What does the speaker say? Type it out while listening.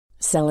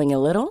Selling a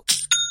little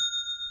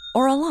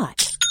or a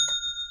lot?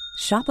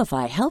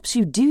 Shopify helps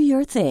you do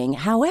your thing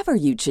however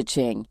you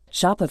cha-ching.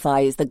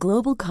 Shopify is the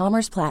global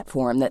commerce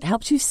platform that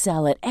helps you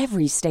sell at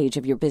every stage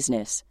of your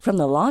business. From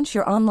the launch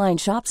your online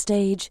shop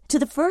stage to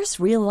the first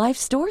real-life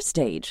store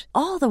stage,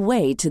 all the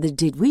way to the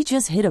did we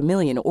just hit a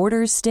million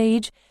orders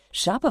stage.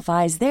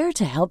 Shopify is there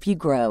to help you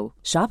grow.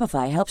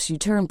 Shopify helps you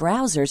turn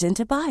browsers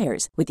into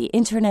buyers with the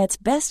internet's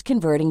best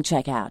converting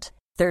checkout.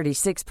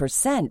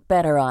 36%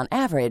 better on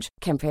average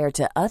compared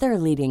to other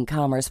leading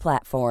commerce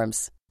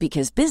platforms.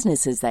 Because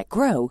businesses that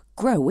grow,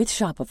 grow with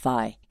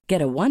Shopify.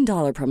 Get a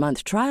 $1 per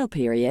month trial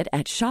period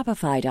at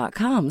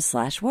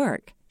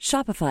shopify.com/work.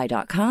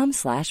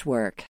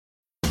 Shopify.com/work.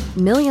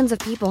 Millions of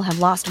people have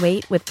lost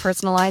weight with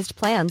personalized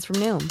plans from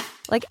Noom.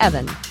 Like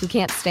Evan, who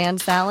can't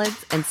stand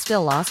salads and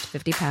still lost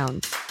 50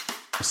 pounds.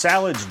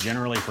 Salads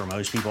generally for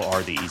most people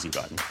are the easy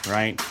button,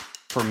 right?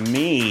 For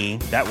me,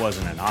 that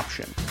wasn't an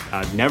option.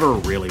 I never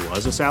really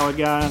was a salad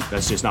guy.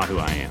 That's just not who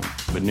I am.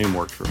 But Noom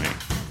worked for me.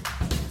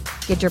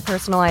 Get your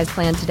personalized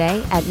plan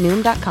today at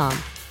Noom.com.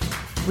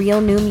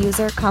 Real Noom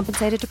user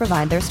compensated to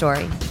provide their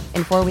story.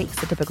 In 4 weeks,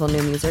 the typical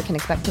Noom user can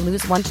expect to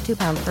lose 1 to 2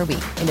 pounds per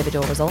week.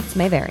 Individual results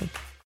may vary.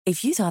 If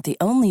you thought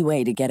the only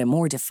way to get a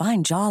more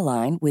defined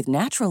jawline with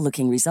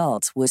natural-looking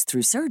results was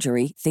through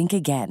surgery, think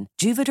again.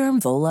 Juvederm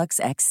Volux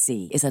XC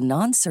is a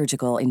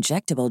non-surgical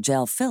injectable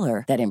gel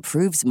filler that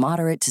improves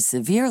moderate to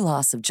severe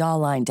loss of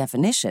jawline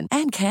definition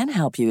and can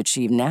help you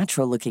achieve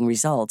natural-looking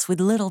results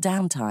with little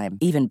downtime.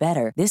 Even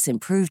better, this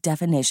improved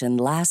definition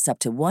lasts up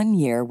to 1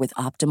 year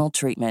with optimal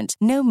treatment.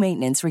 No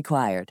maintenance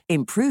required.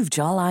 Improve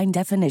jawline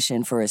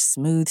definition for a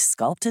smooth,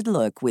 sculpted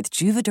look with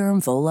Juvederm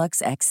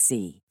Volux XC.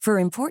 For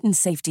important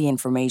safety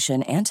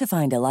information and to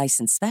find a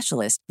licensed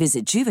specialist,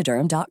 visit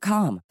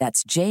Juvederm.com.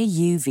 That's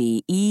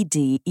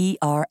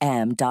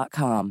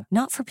JUVEDERM.com.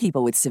 Not for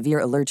people with severe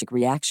allergic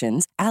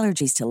reactions,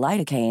 allergies to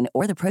lidocaine,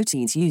 or the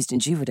proteins used in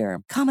Juvederm.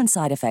 Common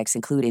side effects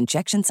include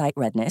injection site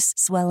redness,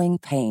 swelling,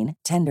 pain,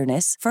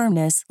 tenderness,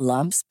 firmness,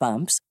 lumps,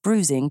 bumps,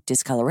 bruising,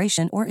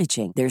 discoloration, or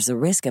itching. There's a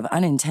risk of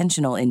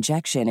unintentional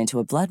injection into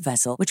a blood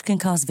vessel, which can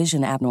cause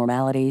vision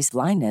abnormalities,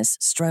 blindness,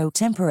 stroke,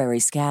 temporary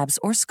scabs,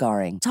 or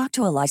scarring. Talk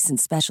to a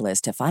licensed specialist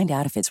to find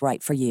out if it's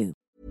right for you.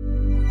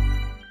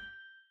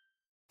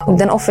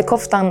 Den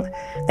offerkoftan,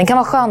 den kan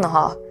vara skön att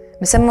ha,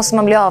 men sen måste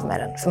man bli av med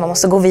den, för man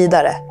måste gå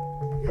vidare.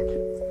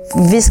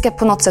 Vi ska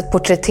på något sätt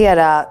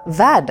porträttera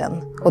världen,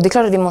 och det är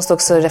klart att vi måste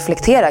också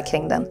reflektera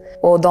kring den.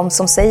 Och de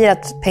som säger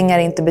att pengar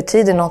inte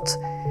betyder något,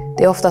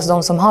 det är oftast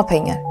de som har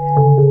pengar.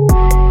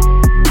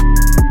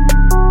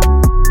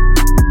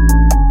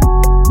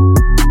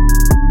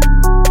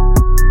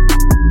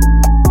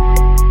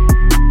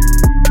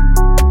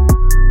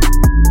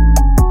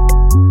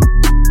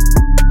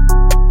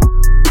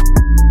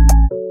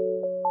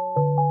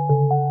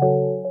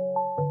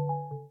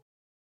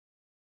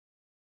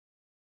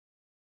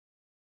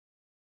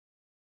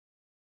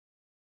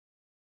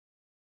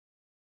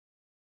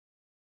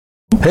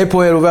 Hej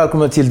på er och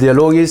välkomna till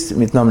Dialogiskt.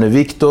 Mitt namn är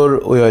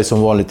Viktor och jag är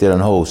som vanligt er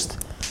host.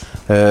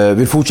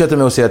 Vill fortsätta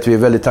med att säga att vi är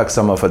väldigt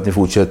tacksamma för att ni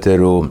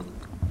fortsätter att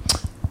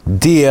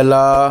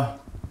dela,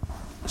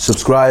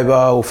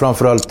 subscriba och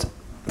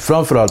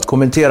framförallt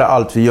kommentera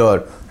allt vi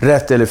gör,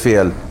 rätt eller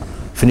fel.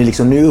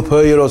 För ni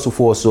upphöjer oss och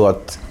får oss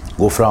att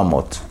gå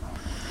framåt.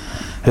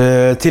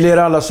 Till er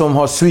alla som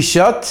har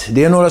swishat,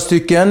 det är några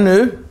stycken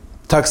nu.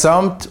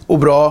 Tacksamt och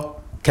bra.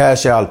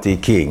 Cash är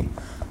alltid king.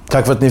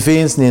 Tack för att ni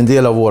finns, ni är en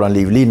del av våran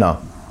livlina.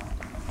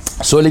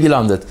 Så ligger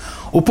landet.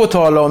 Och på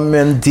tal om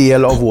en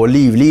del av vår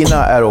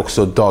livlina är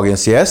också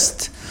dagens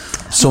gäst,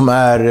 som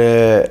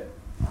är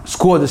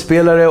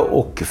skådespelare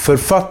och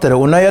författare.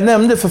 Och när jag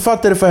nämnde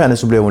författare för henne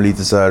så blev hon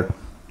lite så här: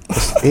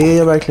 är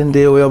jag verkligen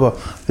det? Och jag bara,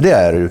 det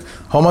är du.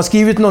 Har man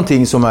skrivit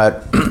någonting som är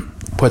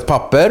på ett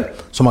papper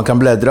som man kan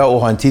bläddra och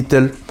ha en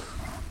titel,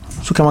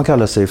 så kan man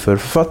kalla sig för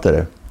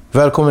författare.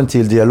 Välkommen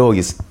till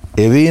Dialogiskt,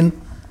 Evin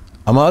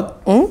Ahmad.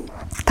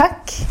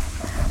 Tack.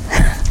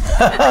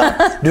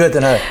 Du vet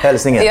den här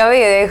hälsningen. Jag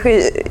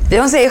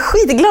är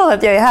skitglad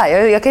att jag är här.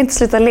 Jag kan inte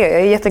sluta le.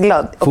 Jag är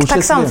jätteglad. Och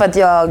tacksam för att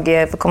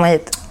jag får komma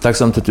hit.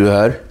 Tacksamt att du är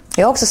här.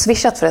 Jag har också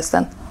swishat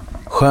förresten.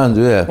 Skön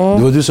du är.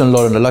 Det var du som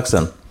la den där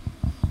laxen.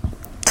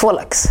 2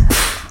 lax.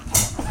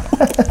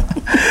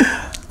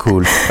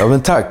 Cool. Ja,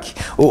 men tack.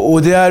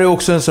 Och det är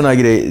också en sån här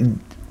grej.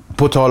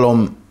 På tal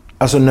om,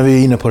 alltså när vi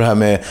är inne på det här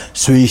med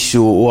Swish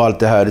och allt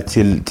det här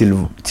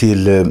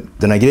till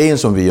den här grejen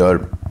som vi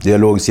gör.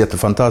 Dialogiskt,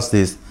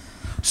 jättefantastiskt.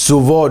 Så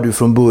var du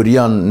från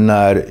början,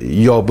 när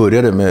jag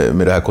började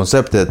med det här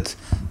konceptet,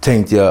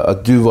 tänkte jag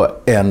att du var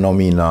en av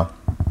mina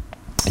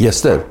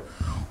gäster.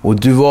 Och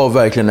du var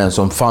verkligen en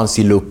som fanns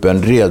i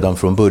luppen redan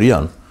från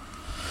början.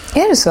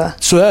 Är det så?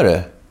 Så är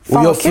det.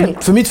 Fan, och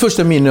för mitt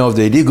första minne av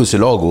dig, det är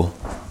Gussilago.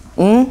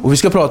 Och vi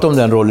ska prata om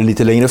den rollen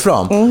lite längre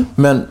fram.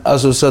 Men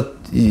alltså, så att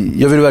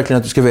jag vill verkligen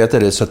att du ska veta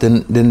det, så att det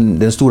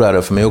är en stor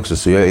ära för mig också.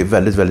 Så jag är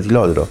väldigt, väldigt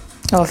glad idag.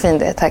 Ja, fint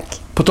det,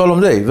 tack. På tal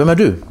om dig, vem är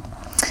du?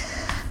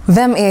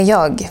 Vem är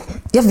jag?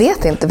 Jag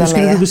vet inte vem jag är.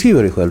 Hur skulle du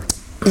beskriva dig själv?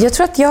 Jag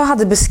tror att jag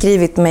hade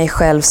beskrivit mig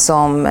själv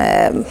som...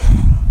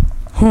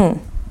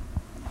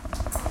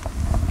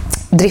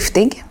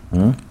 Driftig.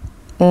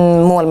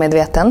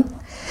 Målmedveten.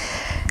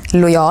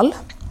 Lojal.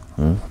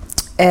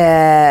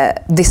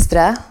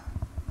 Disträ.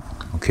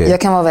 Okay.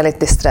 Jag kan vara väldigt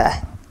disträ.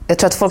 Jag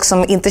tror att folk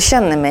som inte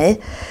känner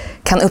mig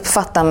kan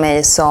uppfatta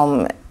mig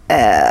som...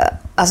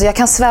 alltså jag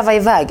kan sväva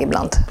iväg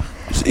ibland.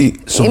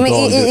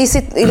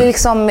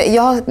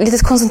 Jag har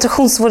lite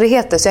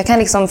koncentrationssvårigheter, så jag kan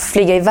liksom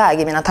flyga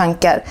iväg i mina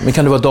tankar. Men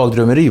kan det vara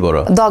dagdrömmeri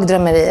bara?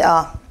 Dagdrömmeri,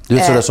 ja. Du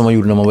är sådär som man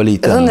gjorde när man var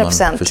liten.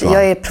 100%.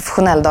 Jag är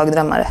professionell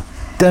dagdrömmare.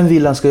 Den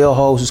villan ska jag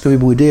ha och så ska vi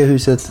bo i det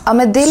huset. Ja,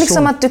 men det är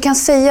liksom att du kan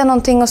säga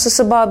någonting och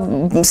så bara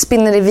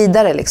spinner det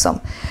vidare liksom.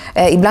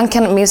 Ibland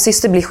kan min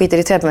syster bli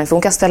skitirriterad på mig för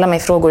hon kan ställa mig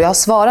frågor. Jag har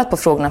svarat på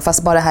frågorna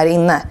fast bara här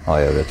inne.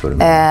 Ja, jag vet vad du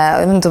menar.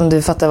 Jag vet inte om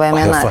du fattar vad jag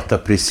menar. Jag fattar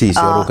precis.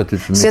 Jag har råkat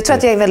ut för mycket. Så jag tror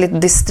att jag är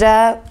väldigt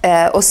disträ.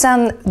 Och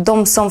sen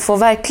de som får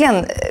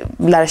verkligen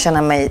lära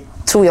känna mig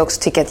tror jag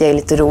också tycker att jag är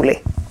lite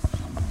rolig.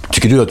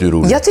 Tycker du att du är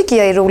rolig? Jag tycker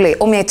jag är rolig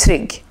om jag är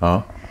trygg.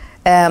 Ja.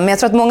 Men jag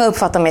tror att många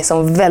uppfattar mig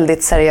som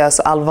väldigt seriös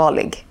och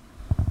allvarlig.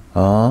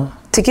 Ja.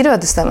 Tycker du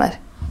att det stämmer?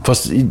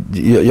 Fast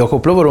jag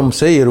kopplar vad de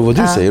säger och vad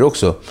du säger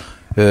också.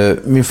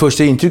 Min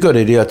första intryck av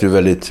det är att du är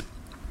väldigt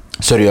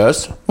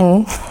seriös.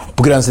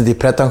 På gränsen till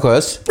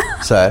pretentiös.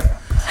 Så här.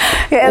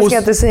 Jag älskar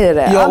att du säger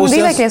det. Ja, men det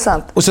är verkligen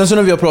sant. Och sen så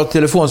när vi har pratat i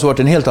telefon så var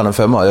det en helt annan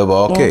femma. Jag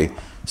bara okej.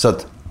 Så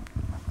att,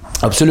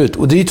 absolut.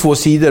 Och det är 2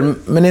 sidor.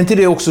 Men är inte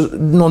det också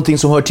någonting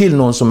som hör till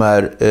någon som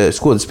är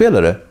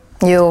skådespelare?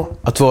 Jo.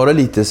 Att vara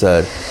lite så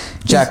här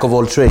jack of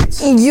all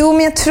trades. Jo,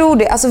 men jag tror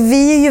det. Alltså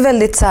vi är ju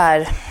väldigt så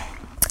här...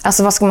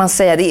 Alltså vad ska man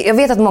säga? Jag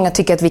vet att många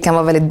tycker att vi kan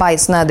vara väldigt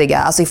bajsnödiga.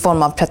 Alltså i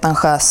form av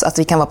pretentiös. Att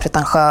vi kan vara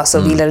pretentiösa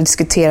och gillar att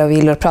diskutera och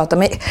gillar att prata.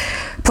 Men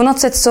på något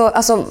sätt så...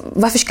 Alltså,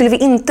 varför skulle vi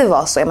inte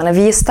vara så? Jag menar,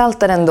 vi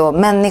gestaltar ändå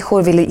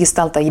människor. Vi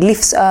gestaltar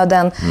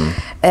livsöden.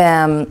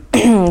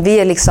 Vi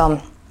är liksom...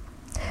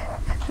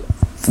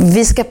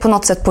 Vi ska på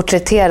något sätt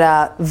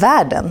porträttera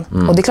världen.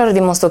 Och det är klart att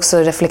vi måste också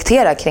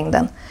reflektera kring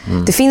den.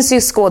 Det finns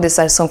ju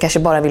skådisar som kanske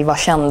bara vill vara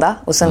kända.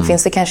 Och sen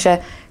finns det kanske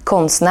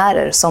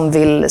konstnärer som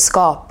vill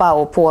skapa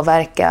och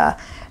påverka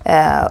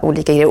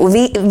olika grejer. Och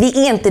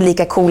vi är inte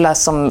lika coola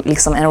som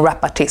liksom en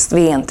rapartist.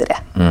 Vi är inte det.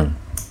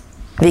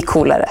 Vi är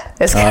coolare.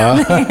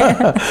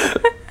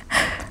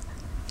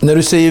 När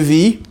du säger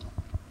vi,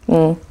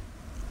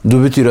 då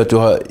betyder det att du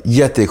har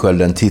gett dig själv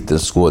den titeln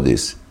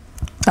skådis.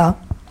 Ja.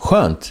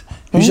 Skönt.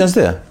 Hur känns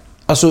det?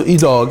 Alltså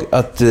idag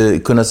att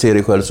kunna se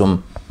dig själv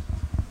som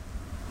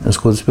en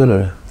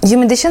skådespelare? Jo,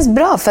 men det känns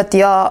bra för att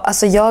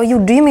jag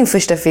gjorde ju min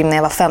första film när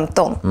jag var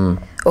 15.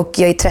 Och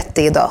jag är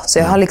 30 idag. Så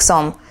jag har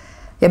liksom...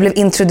 Jag blev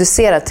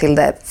introducerad till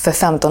det för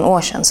 15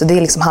 år sedan. Så det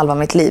är liksom halva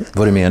mitt liv.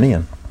 Var det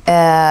meningen?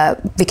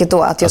 Vilket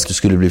då? Att du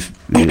skulle bli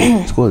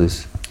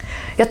skådis?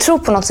 Jag tror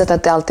på något sätt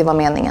att det alltid var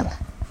meningen.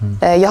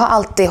 Jag har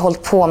alltid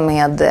hållit på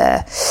med...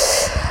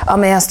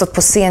 men jag har stått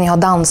på scen, jag har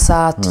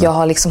dansat, jag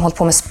har liksom hållit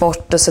på med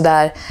sport och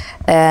sådär.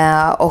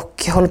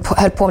 Och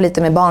höll på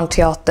lite med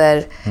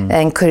barnteater,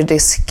 en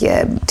kurdisk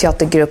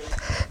teatergrupp.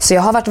 Så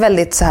jag har varit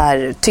väldigt så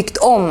här, tyckt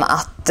om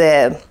att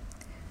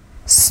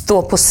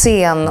stå på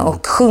scen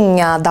och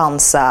sjunga,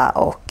 dansa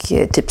och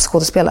typ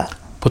skådespela.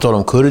 På tal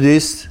om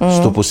kurdiskt,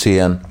 stå på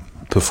scen,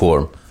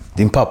 perform.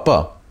 Din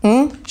pappa,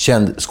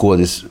 känd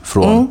skådis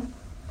från...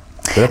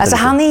 Alltså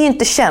han är ju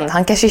inte känd,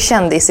 han kanske är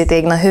känd i sitt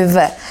egna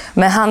huvud.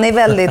 Men han är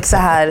väldigt så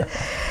här...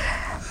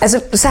 Alltså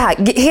så här,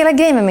 hela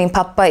grejen med min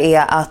pappa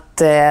är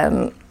att...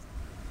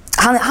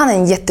 Han är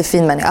en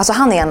jättefin människa. Alltså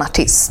han är en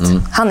artist.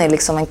 Han är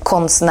liksom en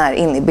konstnär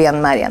in i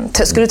benmärgen.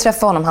 Skulle du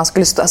träffa honom, han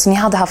skulle stå... Alltså ni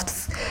hade haft...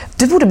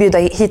 Du borde bjuda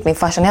hit min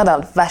farsa, ni hade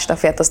haft värsta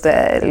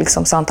fetaste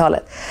liksom,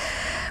 samtalet.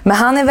 Men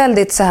han är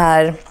väldigt så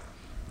här...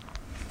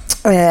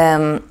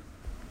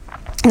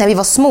 när vi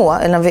var små,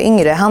 eller när vi var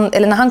yngre,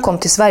 när han kom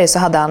till Sverige så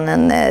hade han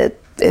en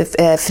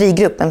fri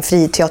grupp, en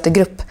fri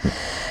teatergrupp.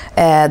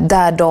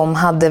 Där de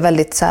hade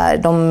väldigt så här,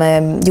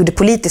 de gjorde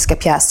politiska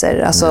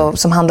pjäser, alltså,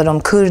 som handlade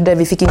om kurder.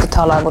 Vi fick inte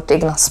tala vårt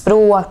egna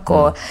språk.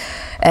 Och,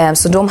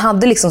 så de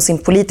hade liksom sin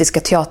politiska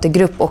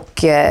teatergrupp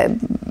och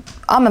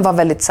men var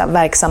väldigt så här,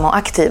 verksamma och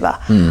aktiva.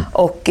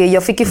 Och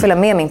jag fick ju följa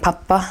med min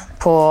pappa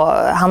på,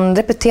 han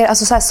repeterade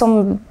alltså, så här,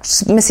 som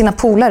med sina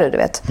polare, du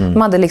vet.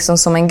 De hade liksom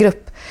som en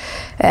grupp.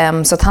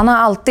 Så att han har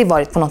alltid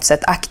varit på något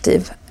sätt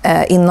aktiv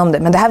inom det.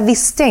 Men det här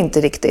visste jag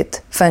inte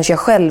riktigt förrän jag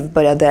själv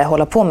började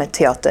hålla på med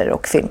teater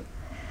och film.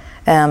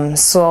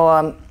 Så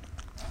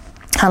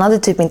han hade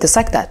typ inte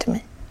sagt det här till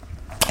mig.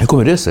 Hur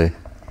kommer det sig?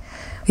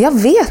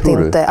 Jag vet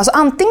inte. Alltså,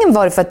 antingen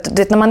var det för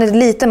att när man är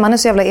liten, man är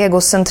så jävla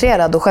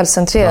egocentrerad och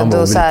självcentrerad.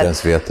 Och så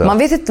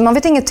här, man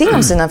vet ingenting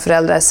om sina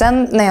föräldrar.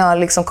 Sen när jag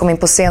liksom kom in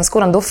på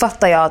scenskolan, då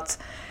fattade jag att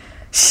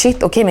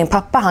shit, okej, min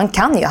pappa,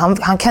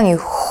 han kan ju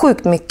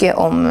sjukt mycket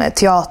om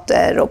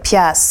teater och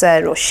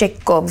pjäser och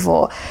Tjechov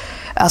och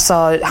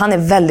alltså, han är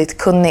väldigt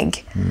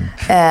kunnig.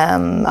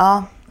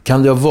 Ja.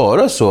 Kan det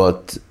vara så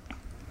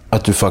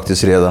att du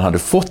faktiskt redan hade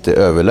fått det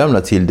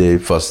överlämnat till dig,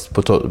 fast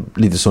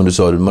lite som du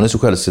sa, man är så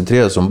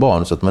självcentrerad som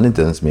barn så att man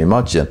inte ens är med i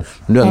matchen,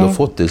 men du har ändå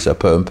fått det så här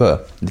pö om pö,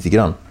 lite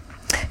grann?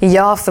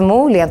 Ja,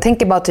 förmodligen. Jag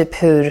tänker bara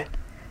typ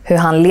hur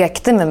han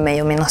lekte med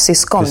mig och mina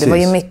syskon. Precis. Det var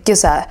ju mycket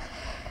så här,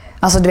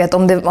 Alltså du vet,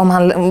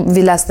 om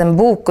vi läste en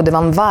bok och det var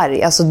en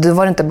varg, alltså då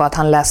var det inte bara att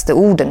han läste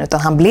orden, utan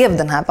han blev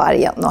den här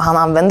vargen. Och han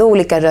använde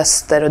olika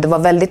röster och det var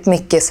väldigt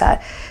mycket så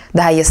här,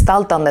 det här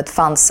gestaltandet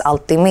fanns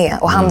alltid med.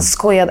 Och han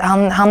skojade,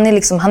 han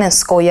är en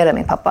skojare,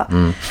 min pappa.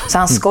 Så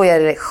han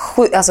skojade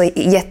alltså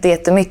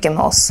jättemycket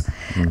med oss.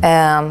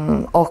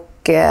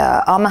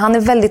 Ja, men han är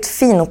väldigt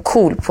fin och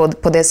cool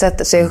på det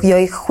sättet. Så jag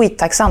är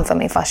skittacksam för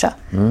min farsa.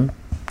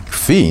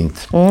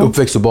 Fint.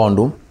 Uppväxt och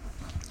barndom.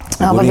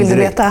 Ja, vad vill du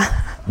veta?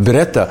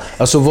 Berätta.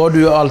 Alltså, var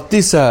du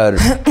alltid så här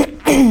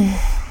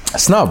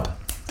snabb?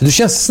 Du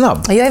känns snabb.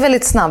 Jag är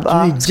väldigt snabb.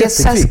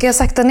 Ska jag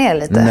sakta ner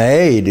lite?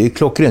 Nej, det är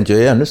klockrent. Jag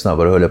är ännu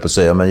snabbare, höll jag på att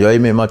säga. Men jag är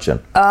med i matchen.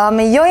 Ja,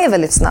 men jag är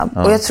väldigt snabb.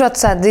 Ja. Och jag tror att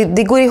så här,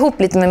 det går ihop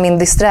lite med min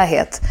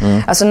disträhet.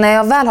 Alltså när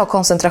jag väl har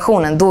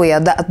koncentrationen, då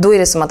är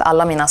det som att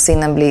alla mina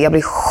sinnen jag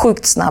blir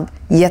sjukt snabb,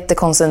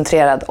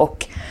 jättekoncentrerad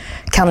och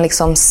kan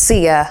liksom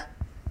se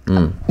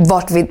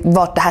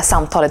vart det här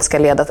samtalet ska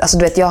leda. Alltså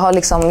du vet, jag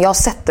har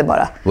sett det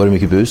bara. Var det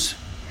mycket bus?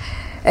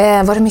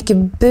 Var det mycket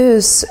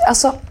bus?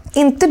 Alltså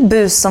inte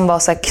bus som var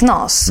så här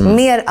knas.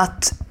 Mer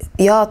att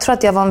jag tror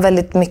att jag var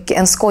väldigt mycket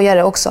en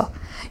skojare också.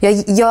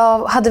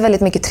 Jag hade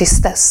väldigt mycket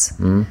tristess.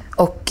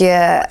 Och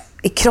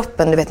i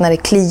kroppen, du vet när det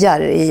kliar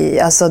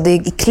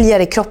det kliar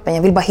i kroppen.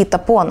 Jag vill bara hitta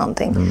på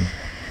någonting.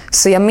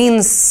 Så jag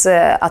minns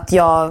att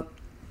jag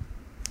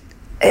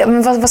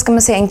men vad ska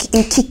man säga, en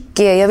kick.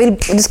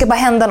 Det ska bara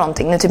hända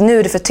någonting. Nu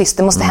är det för tyst,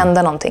 det måste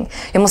hända någonting.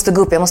 Jag måste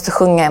gå upp, jag måste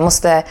sjunga, jag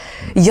måste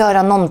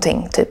göra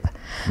någonting typ.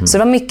 Så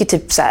det var mycket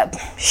typ så här,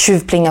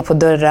 tjuvplinga på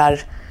dörrar,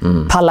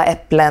 palla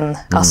äpplen,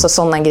 alltså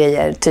sådana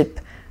grejer, typ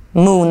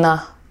Mona,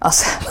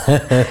 alltså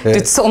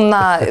det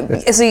såna,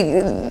 alltså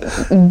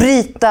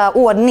bryta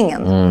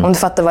ordningen, om du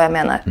fattar vad jag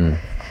menar.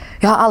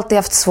 Jag har alltid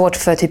haft svårt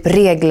för typ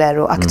regler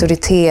och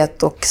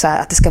auktoritet och så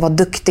här, att det ska vara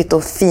duktigt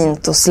och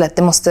fint och slätt.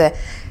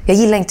 Jag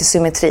gillar inte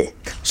symmetri.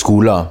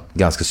 Skola,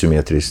 ganska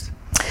symmetriskt.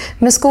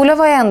 Men skola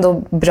var jag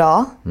ändå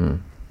bra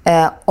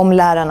om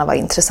lärarna var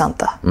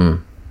intressanta.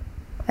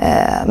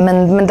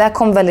 Men där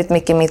kom väldigt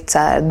mycket mitt så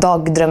här,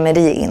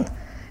 dagdrömmeri in.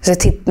 Så jag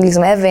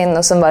liksom Evin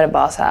och sen var det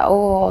bara så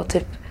här,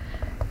 typ,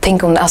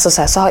 tänk om det, alltså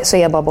så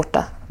är jag bara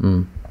borta.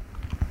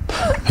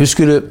 Hur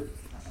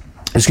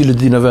skulle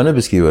dina vänner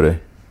beskriva dig?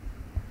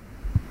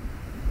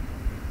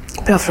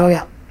 Bra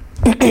fråga.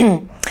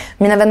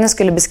 Mina vänner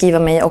skulle beskriva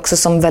mig också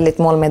som väldigt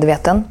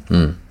målmedveten.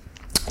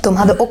 De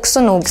hade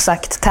också nog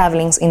sagt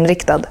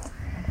tävlingsinriktad.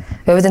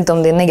 Jag vet inte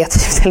om det är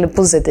negativt eller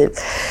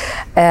positivt.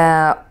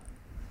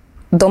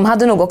 De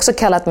hade nog också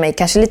kallat mig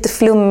kanske lite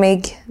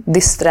flummig,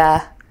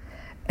 disträ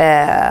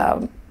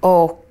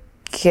och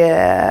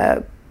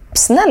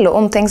snäll och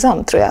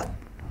omtänksam, tror jag.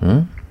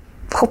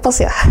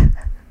 Hoppas jag.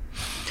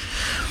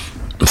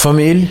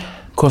 Familj,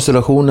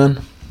 konstellationen?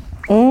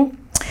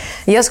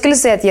 Jag skulle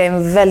säga att jag är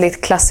en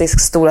väldigt klassisk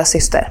stora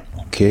syster.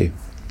 Okej.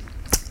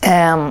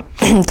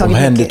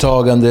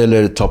 Omhändertagande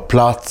eller ta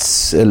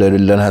plats, eller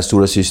den här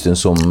stora systern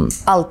som...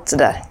 Allt det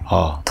där.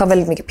 Tar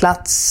väldigt mycket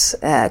plats,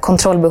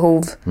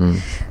 kontrollbehov.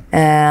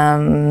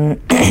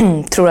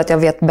 Tror att jag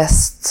vet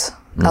bäst.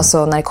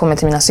 Alltså när det kommer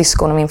till mina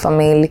syskon och min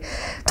familj.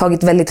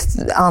 Tagit väldigt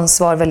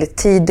ansvar väldigt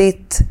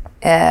tidigt.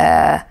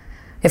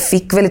 Jag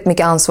fick väldigt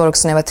mycket ansvar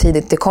också när jag var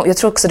tidigt. Jag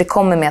tror också det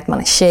kommer med att man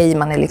är tjej,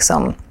 man är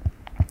liksom...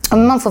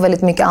 Man får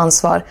väldigt mycket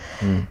ansvar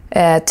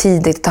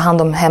tidigt, ta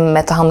hand om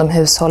hemmet, ta hand om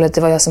hushållet.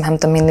 Det var jag som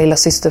hämtade min lilla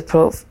syster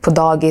på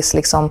dagis.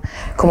 Liksom.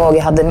 Kom ihåg,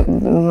 jag hade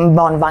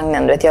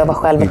barnvagnen. Vet, jag var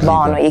själv ett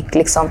barn och gick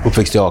liksom...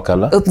 Uppväxt i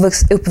Akalla?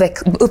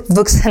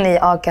 Uppvuxen i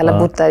Akalla,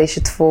 bott där i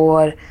 22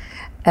 år.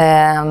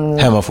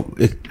 Hemma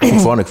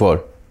fortfarande kvar?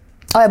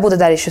 Ja, jag bodde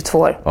där i 22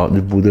 år. Ja,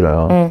 du bodde där,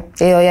 ja.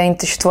 Jag är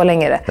inte 22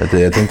 längre.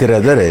 Jag tänkte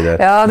rädda dig där.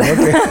 Ja,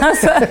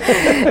 alltså,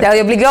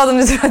 jag blir glad om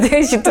du tror att jag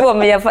är 22,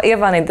 men jag är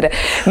fan inte det.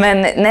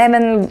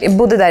 Men jag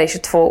bodde där i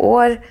 22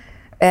 år.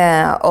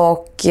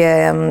 Och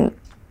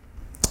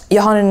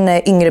jag har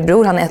en yngre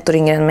bror, han är 1 år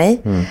yngre än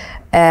mig.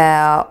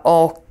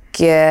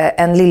 Och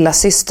en lilla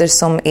syster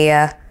som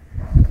är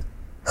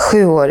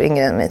 7 år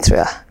yngre än mig, tror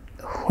jag.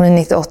 Hon är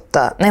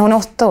 98. Nej, hon är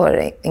 8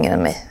 år yngre än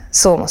mig.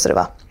 Så måste det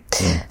vara.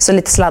 Så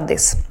lite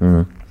sladdis.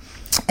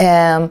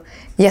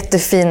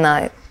 Jättefina.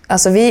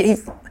 Alltså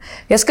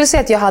jag skulle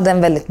säga att jag hade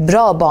en väldigt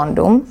bra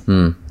barndom.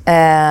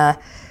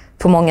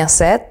 På många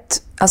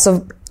sätt. Alltså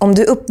om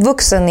du är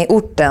uppvuxen i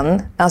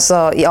orten,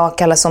 alltså i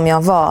Akalla som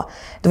jag var.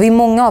 Det var ju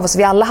många av oss,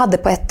 vi alla hade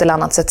på ett eller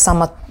annat sätt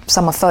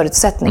samma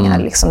förutsättningar.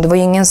 Liksom. Det var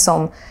ju ingen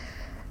som...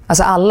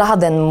 Alltså alla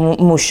hade en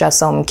morsa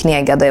som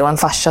knegade och en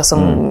farsa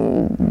som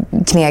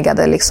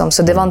knegade. Liksom.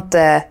 Så det var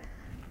inte...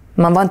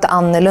 Man var inte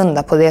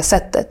annorlunda på det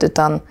sättet,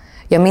 utan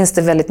jag minns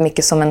det väldigt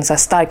mycket som en så här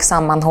stark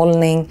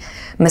sammanhållning.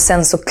 Men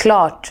sen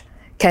såklart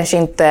kanske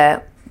inte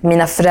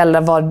mina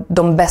föräldrar var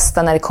de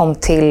bästa när det kom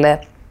till,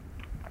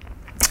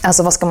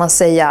 alltså vad ska man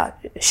säga,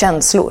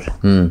 känslor.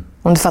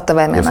 Om du fattar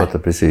vad jag menar. Jag fattar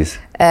precis.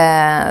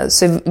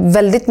 Så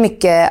väldigt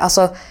mycket,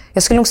 alltså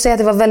jag skulle nog säga att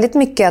det var väldigt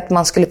mycket att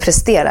man skulle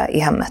prestera i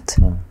hemmet.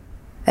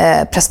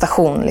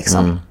 Prestation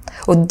liksom.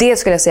 Och det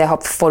skulle jag säga har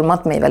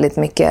format mig väldigt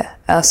mycket.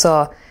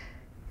 Alltså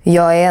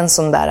jag är en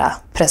sån där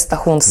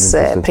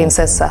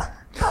prestationsprinsessa.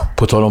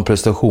 På tal om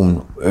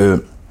prestation.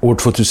 År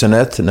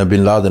 2001, när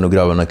Bin Laden och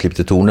grabbarna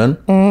klippte tonen,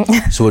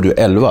 så var du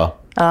 11.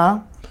 Ja.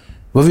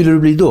 Vad ville du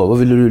bli då? Vad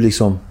ville du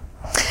liksom...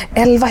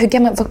 11, hur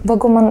gammal,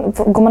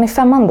 går man i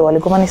 5:an då? Eller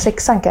går man i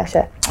 6:an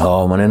kanske?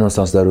 Ja, man är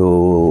någonstans där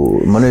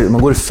och... Man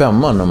går i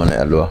 5:an när man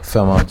är 11.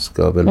 5:an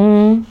ska väl...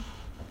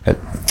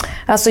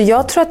 Alltså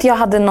jag tror att jag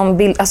hade någon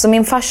bild... Alltså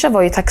min farsa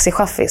var ju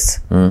taxichaffis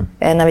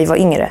när vi var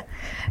yngre.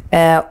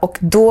 Och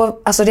då,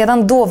 alltså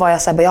redan då var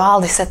jag så här, jag har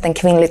aldrig sett en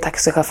kvinnlig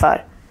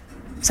taxichaufför.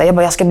 Så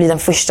jag ska bli den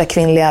första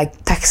kvinnliga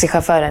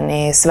taxichauffören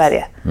i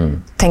Sverige.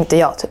 Tänkte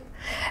jag typ.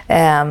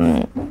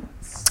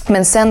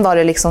 Men sen var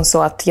det liksom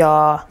så att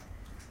jag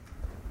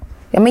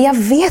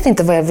vet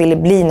inte vad jag ville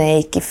bli när jag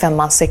gick i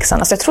 5:an, 6:an.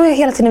 Alltså jag tror jag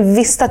hela tiden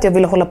visste att jag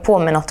ville hålla på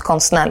med något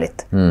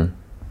konstnärligt.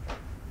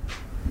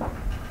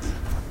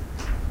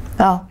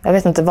 Ja, jag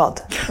vet inte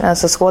vad.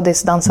 Alltså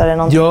skådis, dansare,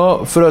 någonting.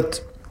 Ja, för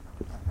att...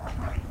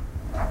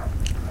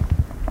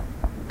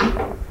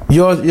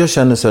 Jag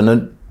känner så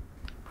här,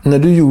 när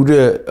du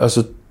gjorde,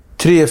 alltså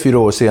 3-4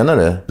 år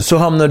senare, så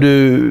hamnade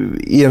du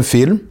i en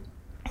film.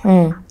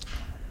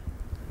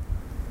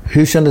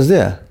 Hur kändes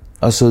det?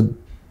 Alltså,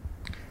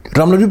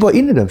 ramlade du bara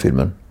in i den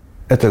filmen?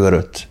 Ett öga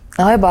rött?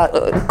 Ja, jag bara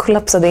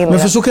kollapsade in. Men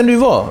för så kan det ju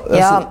vara.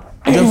 Alltså,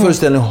 den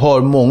föreställningen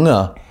har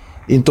många,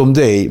 inte om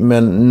dig,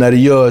 men när det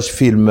görs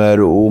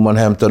filmer och man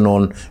hämtar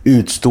någon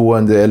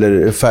utstående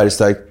eller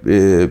färgstark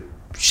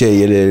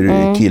tjej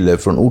eller kille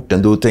från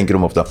orten, då tänker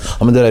de ofta,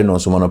 ja men det där är någon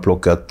som man har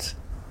plockat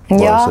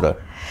bara sådär.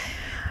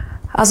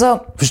 Alltså,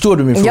 förstår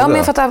du min fråga? Ja, men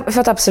jag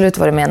fattar absolut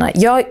vad du menar.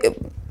 Jag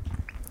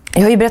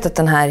har ju berättat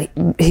den här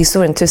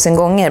historien 1000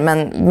 gånger,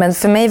 men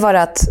för mig var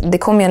det att det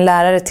kom ju en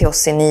lärare till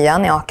oss i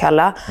 9:an i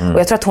Akalla, och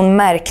jag tror att hon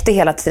märkte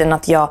hela tiden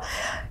att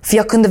för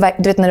jag kunde,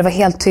 du vet, när det var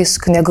helt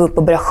tyst kunde jag gå upp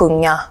och börja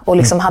sjunga och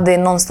liksom hade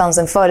någonstans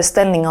en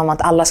föreställning om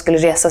att alla skulle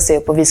resa sig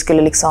upp och vi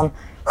skulle liksom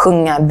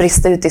sjunga,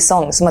 brista ut i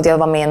sång som att jag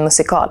var med i en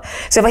musikal.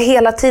 Så jag var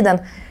hela tiden,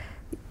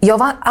 jag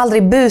var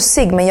aldrig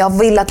busig, men jag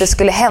ville att det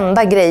skulle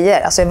hända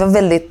grejer. Alltså jag var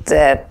väldigt,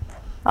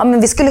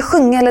 men vi skulle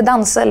sjunga eller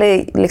dansa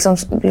eller liksom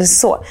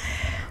så.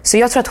 Så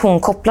jag tror att hon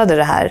kopplade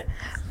det här.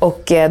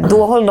 Och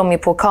då höll de ju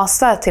på att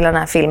kasta till den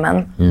här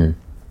filmen.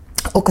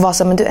 Och var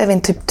så, men du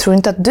Evin, typ, tror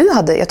inte att du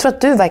hade... Jag tror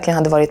att du verkligen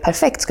hade varit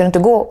perfekt. Ska du inte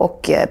gå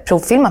och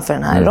provfilma för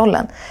den här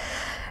rollen?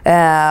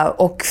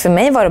 Och för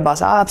mig var det bara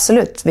så,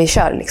 absolut, vi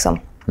kör liksom.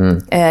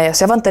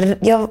 Så jag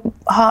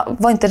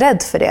var inte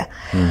rädd för det.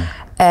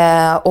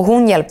 Och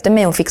hon hjälpte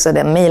mig, hon fixade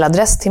en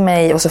mailadress till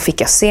mig och så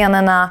fick jag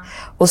scenerna.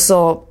 Och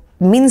så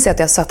minns jag att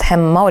jag satt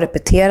hemma och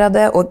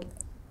repeterade. Och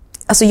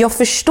alltså jag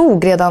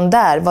förstod redan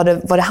där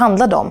vad det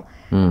handlade om.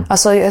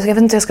 Alltså, jag vet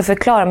inte hur jag ska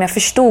förklara, men jag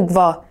förstod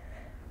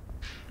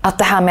att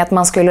det här med att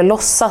man skulle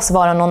låtsas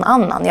vara någon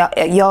annan.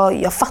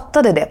 Jag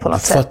fattade det på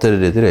något sätt. Fattade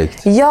det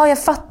direkt? Ja,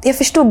 jag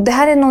förstod. Det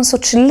här är någon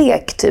sorts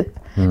lek typ.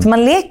 För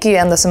man leker ju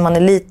ända sedan man är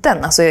liten.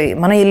 Alltså,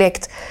 man har ju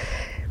lekt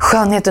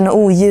skönheten och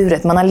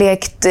odjuret. Man har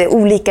lekt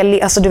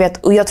olika... Alltså, du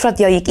vet, och jag tror att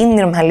jag gick in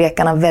i de här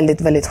lekarna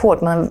väldigt, väldigt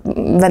hårt. Man har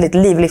en väldigt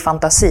livlig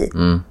fantasi.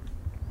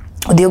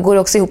 Och det går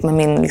också ihop med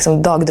min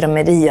liksom,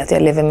 dagdrömmeri, att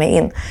jag lever mig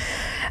in.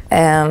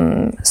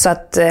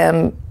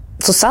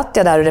 Så satt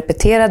jag där och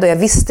repeterade och jag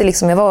visste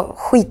liksom, jag var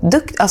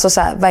skitduktig, alltså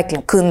så här,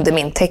 verkligen kunde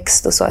min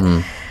text och så.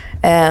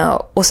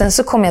 Och sen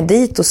så kom jag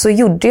dit och så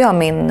gjorde jag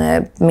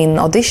min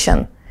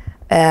audition.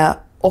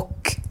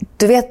 Och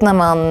du vet när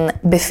man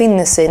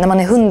befinner sig, när man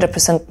är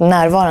 100%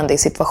 närvarande i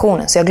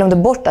situationen. Så jag glömde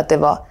bort att det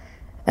var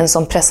en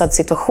sån pressad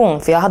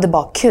situation, för jag hade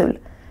bara kul.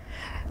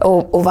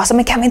 Och var så,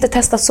 men kan vi inte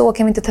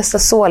testa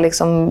så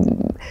liksom.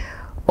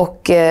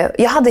 Och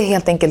jag hade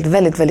helt enkelt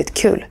väldigt, väldigt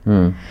kul.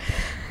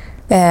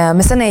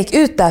 Men sen när jag gick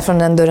ut där från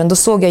den dörren, då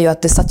såg jag ju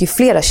att det satt ju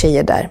flera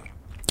tjejer där.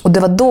 Och det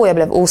var då jag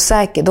blev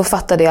osäker. Då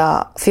fattade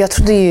jag, för jag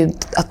trodde ju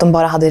att de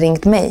bara hade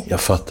ringt mig. Jag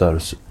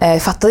fattar.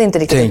 Jag fattade inte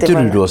riktigt. Tänkte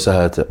du då så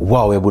här att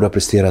wow, jag borde ha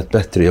presterat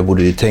bättre, jag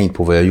borde ju tänkt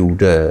på vad jag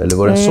gjorde, eller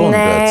var det en sån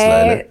rädsla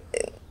eller?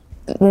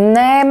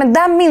 Nej, men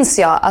där minns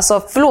jag,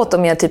 alltså förlåt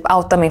om jag typ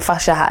outar min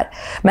farsa här,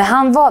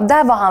 men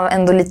där var han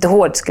ändå lite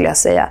hård skulle jag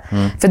säga.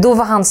 För då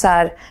var han så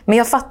här, men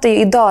jag fattar ju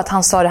idag att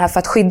han sa det här för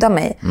att skydda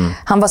mig.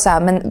 Han var så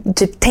här, men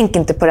typ tänk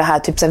inte på det här,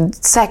 typ så här,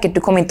 säkert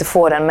du kommer inte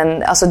få den,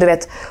 men alltså du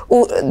vet,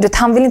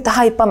 han vill inte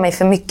hypa mig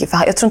för mycket,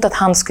 för jag tror inte att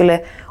han skulle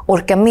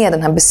orka med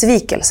den här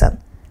besvikelsen.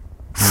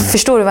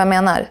 Förstår du vad jag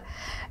menar?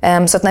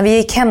 Så att när vi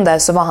gick hem där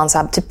så var han så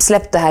här, typ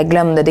släpp det här,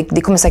 glöm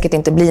det kommer säkert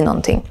inte bli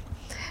någonting.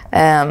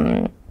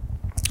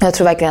 Jag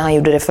tror verkligen han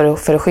gjorde det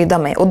för att skydda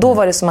mig. Och då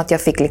var det som att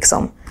jag fick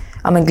liksom,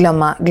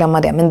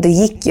 glömma det. Men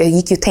jag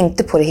gick ju och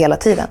tänkte på det hela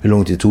tiden. Hur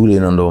lång tid tog det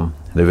innan de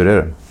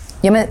levererade?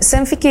 Ja, men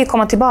sen fick jag ju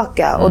komma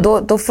tillbaka. Och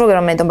då frågade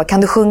de mig, de bara,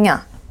 kan du sjunga?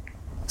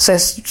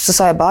 Så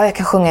sa jag bara, jag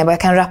kan sjunga, jag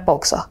kan rappa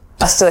också.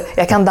 Alltså,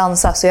 jag kan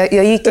dansa. Så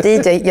jag gick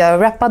dit,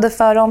 jag rappade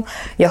för dem.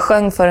 Jag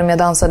sjöng för dem, jag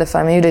dansade för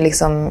dem. Jag gjorde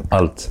liksom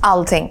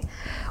allting.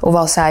 Och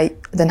var så här,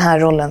 den här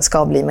rollen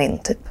ska bli min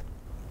typ.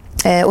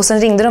 Och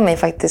sen ringde de mig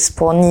faktiskt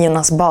på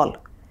 9:ornas bal.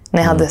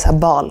 När jag hade så här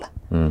bal.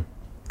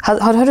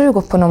 Har du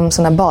gått på någon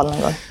sån här bal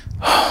någon gång?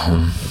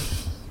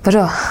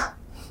 Vadå?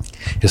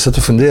 Jag satt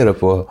och funderade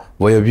på,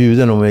 var jag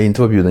bjuden om jag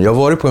inte var bjuden? Jag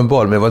har varit på en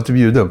bal, men jag var inte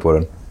bjuden på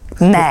den.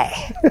 Nej.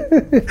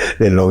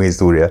 Det är en lång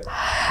historia.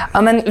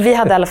 Ja, men vi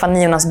hade i alla fall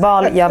 9:ornas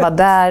bal. Jag var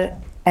där.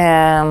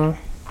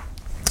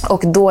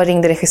 Och då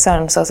ringde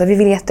regissören och sa så här, vi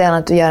vill jättegärna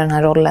att du gör den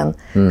här rollen.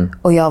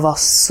 Och jag var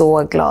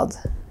så glad.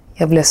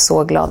 Jag blev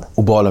så glad.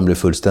 Och balen blev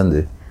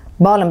fullständig?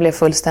 Balen blev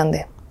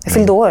fullständig. Jag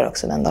fyllde år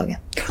också den dagen.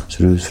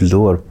 Så du fyllde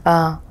år?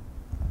 Ja.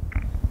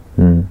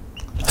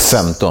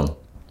 15?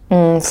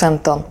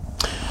 15.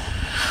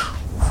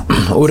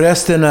 Och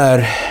resten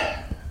är?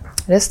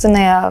 Resten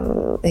är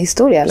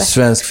historia, eller?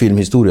 Svensk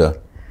filmhistoria.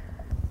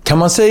 Kan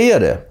man säga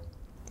det?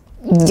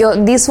 Ja,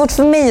 det är svårt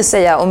för mig att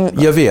säga.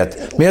 Jag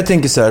vet, men jag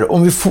tänker så här,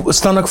 om vi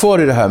stannar kvar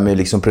i det här med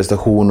liksom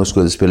prestation och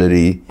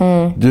skådespeleri.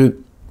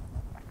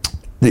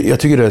 Jag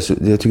tycker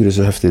det är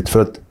så häftigt,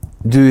 för att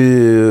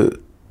du är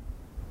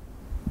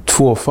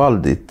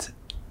tvåfaldigt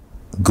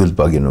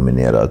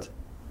Guldbaggenominerad.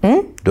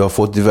 Du har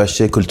fått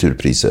diverse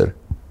kulturpriser.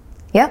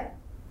 Ja.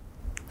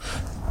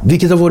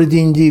 Vilket har varit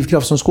din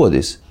drivkraft som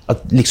skådis?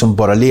 Att liksom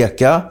bara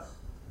leka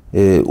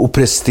och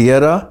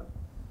prestera,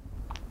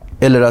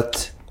 eller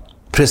att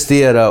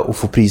prestera och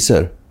få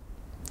priser?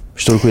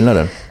 Förstår du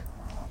skillnaden?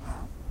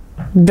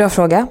 Bra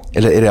fråga.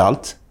 Eller är det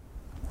allt?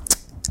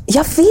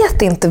 Jag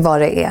vet inte vad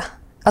det är.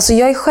 Alltså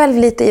jag är själv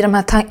lite i de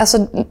här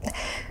alltså,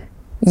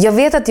 jag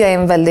vet att jag är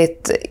en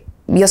väldigt...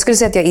 Jag skulle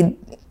säga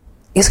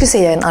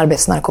jag är en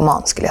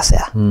arbetsnarkoman, skulle jag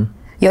säga.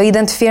 Jag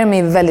identifierar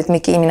mig väldigt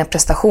mycket i mina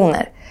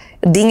prestationer.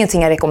 Det är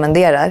ingenting jag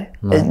rekommenderar.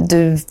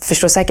 Du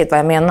förstår säkert vad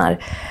jag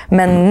menar.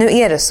 Men nu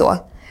är det så.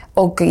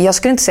 Och jag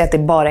skulle inte säga att det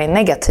bara är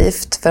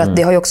negativt. För att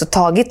det har ju också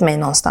tagit mig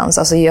någonstans.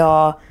 Alltså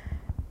jag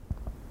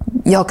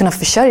har kunnat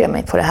försörja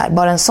mig på det här.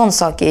 Bara en sån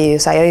sak är ju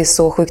så här, jag är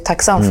så sjukt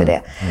tacksam för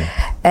det.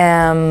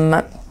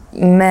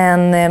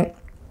 Men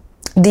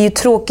det är ju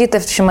tråkigt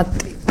eftersom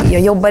att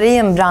jag jobbar i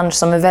en bransch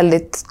som är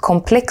väldigt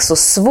komplex och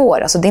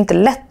svår. Alltså det är inte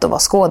lätt att vara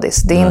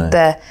skådis. Det är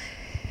inte...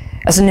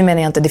 Alltså nu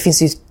menar jag inte, det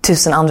finns ju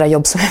 1000 andra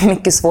jobb som är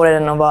mycket svårare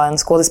än att vara en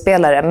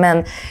skådespelare.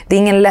 Men det är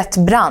ingen lätt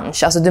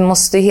bransch. Alltså du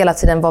måste ju hela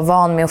tiden vara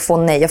van med att få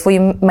nej. Jag får ju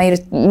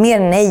mer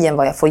nej än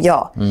vad jag får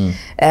ja.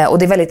 Och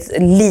det är väldigt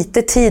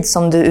lite tid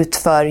som du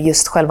utför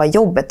just själva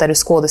jobbet där du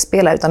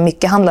skådespelar. Utan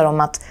mycket handlar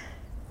om att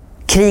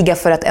kriga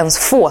för att ens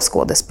få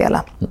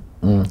skådespela.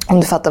 Om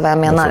du fattar vad jag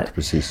menar. Jag fattar,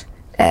 precis.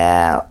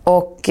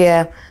 Och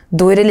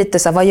då är det lite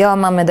så här, vad gör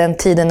man med den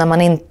tiden när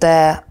man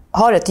inte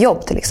har ett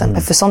jobb till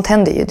exempel? För sånt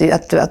händer ju,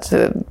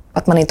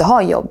 att man inte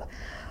har jobb.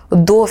 Och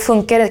då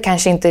funkar det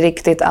kanske inte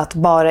riktigt att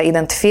bara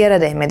identifiera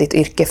dig med ditt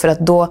yrke, för att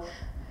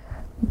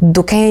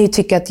då kan jag ju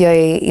tycka att jag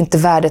är inte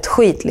värd ett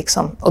skit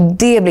liksom. Och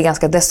det blir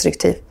ganska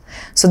destruktivt.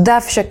 Så där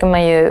försöker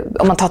man ju,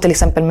 om man tar till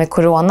exempel med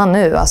corona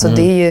nu, alltså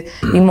det är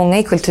ju många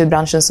i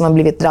kulturbranschen som har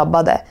blivit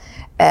drabbade.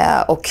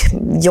 Och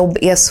jobb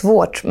är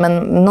svårt, men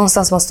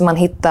någonstans måste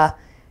man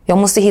jag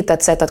måste hitta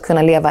ett sätt att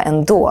kunna leva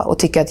ändå och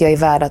tycka att jag är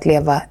värd att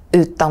leva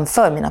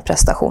utanför mina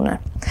prestationer.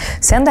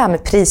 Sen det här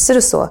med priser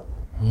och så,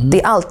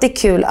 det är alltid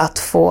kul att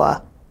få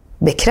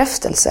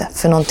bekräftelse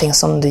för någonting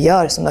som du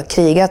gör, som du har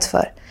krigat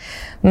för.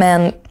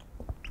 Men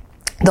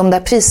de där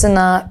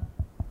priserna,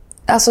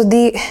 alltså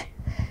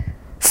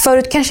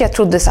förut kanske jag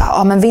trodde så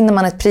här, men vinner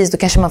man ett pris då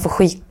kanske man får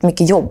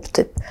skitmycket jobb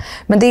typ.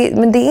 Men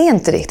det är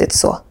inte riktigt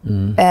så.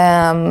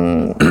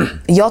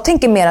 Jag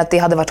tänker mer att det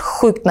hade varit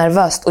sjukt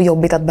nervöst och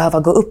jobbigt att behöva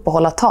gå upp och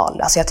hålla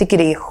tal. Alltså jag tycker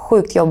det är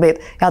sjukt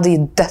jobbigt. Jag hade ju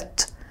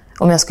dött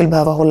om jag skulle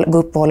behöva gå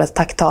upp och hålla ett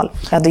tacktal.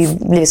 Jag hade ju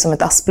blivit som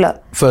ett asplöv.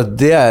 För att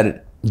det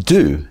är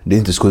det är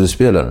inte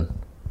skådespelaren.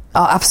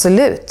 Ja,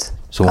 absolut.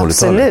 Som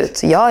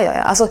absolut. Ja.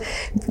 Alltså,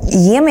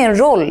 ge mig en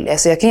roll.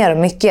 Alltså, jag kan göra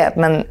mycket.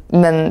 Men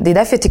det är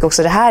därför jag tycker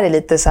också det här är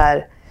lite så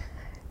här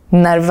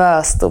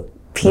nervöst och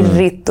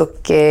pirrigt. Och,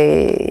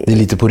 det är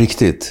lite på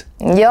riktigt.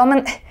 Ja,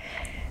 men...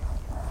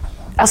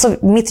 Alltså,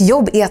 mitt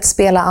jobb är att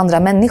spela andra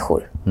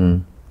människor.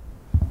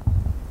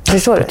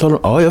 Förstår du?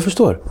 Ja, jag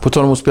förstår. På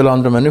tal om att spela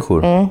andra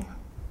människor.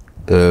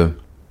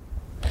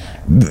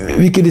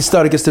 Vilket är ditt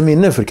starkaste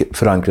minne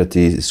förankrat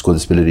i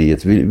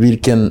skådespeleriet?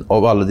 Vilken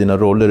av alla dina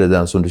roller är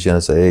den som du känner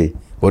sig,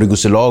 var det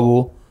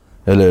Gusselago?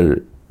 Eller...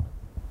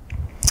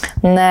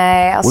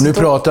 Nej, alltså... Och nu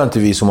pratar inte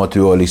vi som att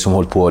du har liksom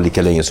hållit på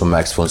lika länge som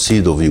Max von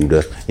Sydow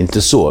gjorde.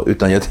 Inte så,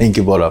 utan jag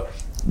tänker bara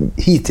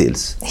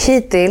hittills.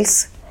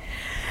 Hittills?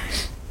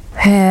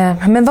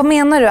 Men vad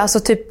menar du? Alltså,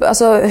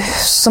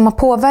 som har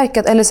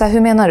påverkat, eller så här,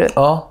 hur menar du?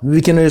 Ja,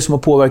 vilken är det som har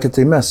påverkat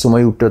dig mest, som har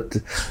gjort att...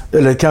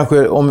 Eller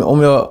kanske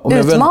om jag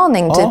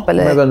utmaning typ,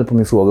 eller? Om jag vänder på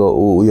min fråga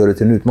och gör det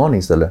till en utmaning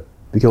istället.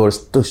 Vilken var den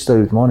största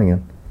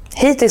utmaningen?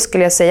 Hittills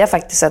skulle jag säga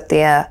faktiskt att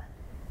det är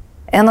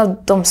en av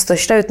de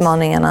största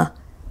utmaningarna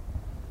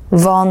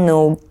var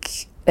nog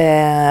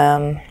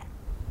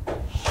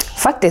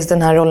faktiskt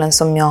den här rollen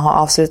som jag har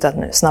avslutat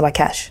nu, Snabba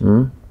Cash.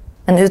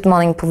 En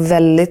utmaning på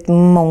väldigt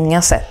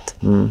många sätt.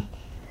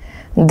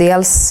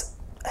 Dels,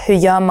 hur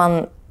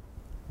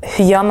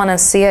gör man en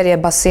serie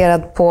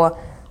baserad på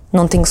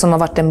någonting som har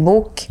varit en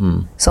bok,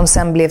 som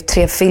sen blev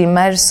 3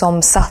 filmer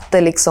som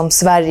satte liksom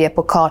Sverige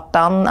på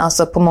kartan.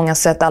 Alltså på många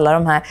sätt, alla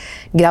de här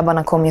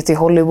grabbarna kom ju till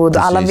Hollywood.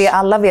 Och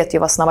alla vet ju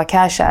vad Snabba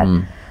Cash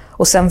är.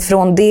 Och sen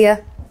från det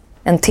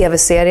en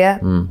tv-serie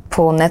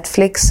på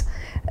Netflix.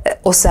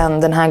 Och sen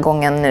den här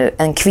gången nu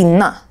en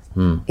kvinna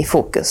i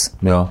fokus.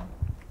 Ja,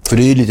 för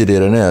det är ju lite det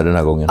den är den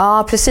här gången.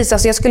 Ja, precis.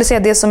 Alltså jag skulle säga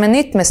det som är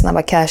nytt med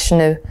Snabba Cash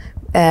nu,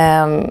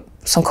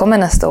 som kommer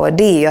nästa år,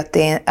 det är ju att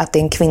det är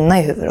en kvinna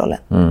i huvudrollen.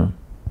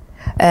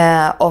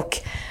 Och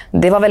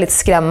det var väldigt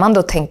skrämmande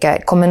att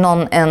tänka, kommer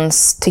någon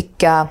ens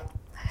tycka,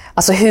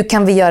 alltså hur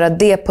kan vi göra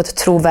det på ett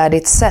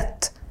trovärdigt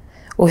sätt?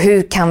 Och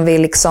hur kan vi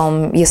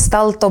liksom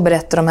gestalta och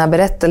berätta de här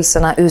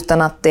berättelserna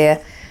utan att det...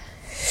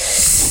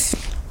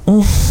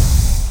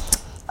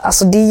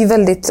 Alltså det är ju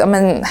väldigt... Ja,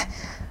 men,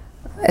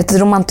 ett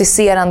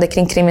romantiserande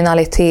kring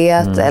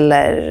kriminalitet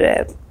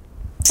eller...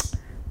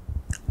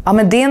 Ja,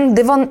 men det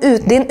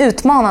är en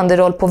utmanande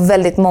roll på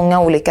väldigt många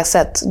olika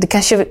sätt. Det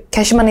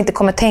kanske man inte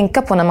kommer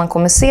tänka på när man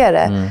kommer se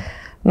det.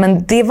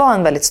 Men det var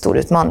en väldigt stor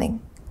utmaning.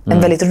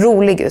 En väldigt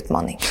rolig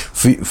utmaning.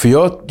 För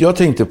jag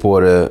tänkte på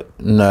det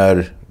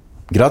när...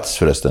 Grattis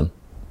förresten.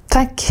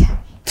 Tack.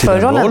 Till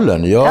den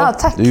rollen. Ja,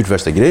 tack. Du har gjort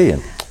värsta grejen.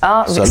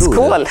 Ja,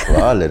 skål.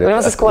 Vi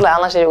måste skåla,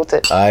 annars är det otur.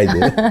 Nej,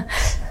 det...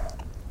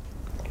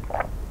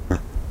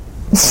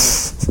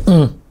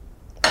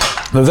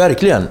 Men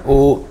verkligen.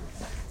 Och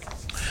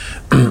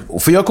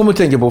för jag kommer att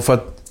tänka på, för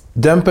att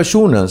den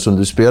personen som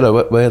du spelar,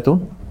 vad heter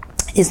hon?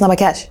 I Snabba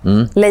Cash.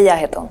 Leia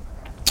heter hon.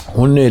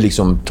 Hon är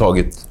liksom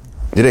taget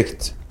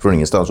direkt från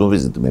ingenstans. Hon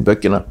finns inte med i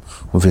böckerna.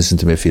 Hon finns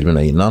inte med i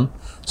filmerna innan.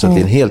 Så att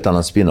det är en helt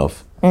annan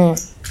spin-off.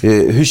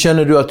 Hur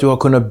känner du att du har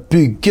kunnat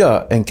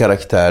bygga en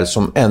karaktär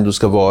som ändå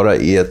ska vara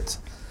i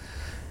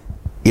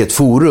ett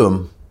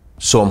forum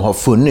som har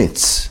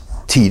funnits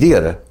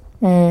tidigare?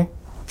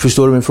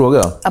 Förstår du min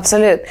fråga?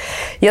 Absolut.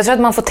 Jag tror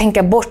att man får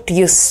tänka bort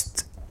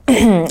just...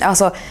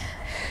 alltså,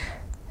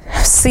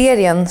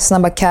 serien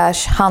Snabba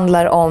Cash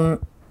handlar om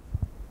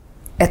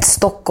ett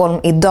Stockholm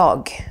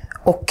idag.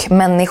 Och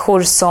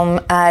människor som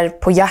är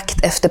på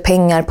jakt efter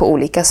pengar på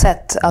olika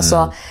sätt.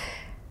 Alltså...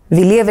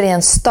 Vi lever i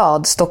en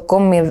stad.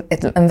 Stockholm är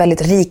en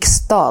väldigt rik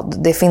stad.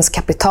 Det finns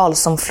kapital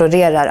som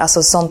florerar.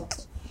 Alltså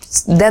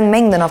den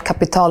mängden av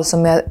kapital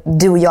som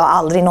du och jag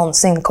aldrig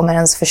någonsin kommer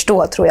ens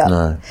förstå, tror jag.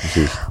 Nej,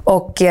 precis.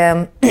 Och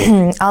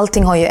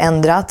allting har ju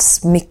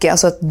ändrats mycket.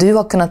 Alltså att du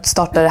har kunnat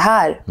starta det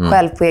här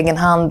själv på egen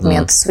hand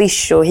med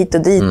Swish och hit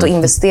och dit och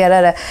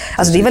investerare.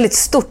 Alltså det är väldigt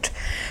stort.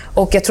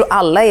 Och jag tror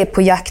alla är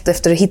på jakt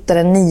efter att hitta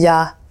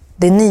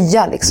det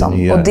nya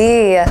liksom. Och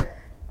det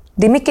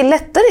är mycket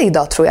lättare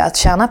idag, tror jag, att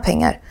tjäna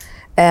pengar.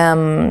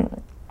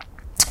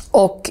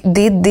 Och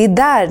det är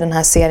där den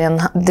här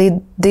serien...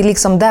 Det är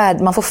liksom där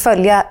man får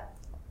följa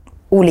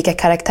olika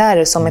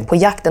karaktärer som är på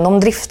jakten. De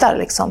driftar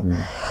liksom.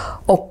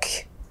 Och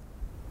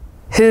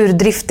hur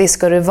driftig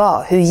ska du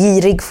vara? Hur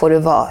girig får du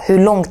vara? Hur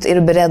långt är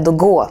du beredd att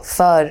gå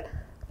för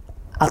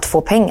att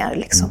få pengar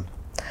liksom?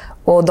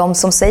 Och de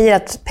som säger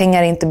att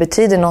pengar inte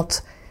betyder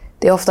något,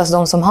 det är oftast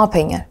de som har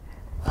pengar.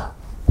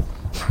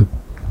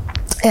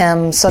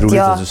 Så att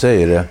roligt att du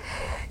säger det.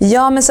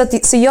 Ja, men så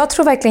jag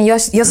tror verkligen,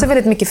 jag ser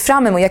väldigt mycket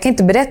fram emot. Jag kan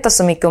inte berätta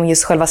så mycket om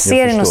just själva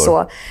serien och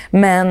så.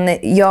 Men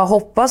jag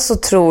hoppas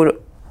och tror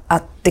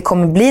att det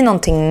kommer bli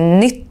någonting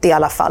nytt i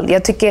alla fall.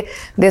 Jag tycker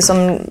det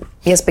som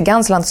Jesper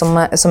Gansland som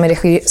är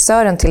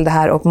regissören till det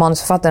här och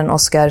manusförfattaren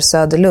Oskar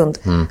Söderlund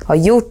har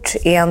gjort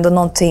är ändå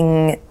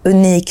någonting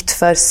unikt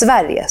för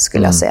Sverige,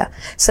 skulle jag säga.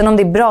 Sen om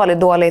det är bra eller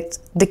dåligt,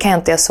 det kan jag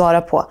inte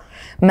svara på.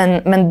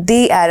 Men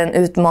det är en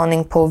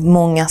utmaning på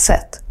många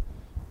sätt.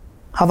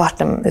 Har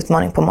varit en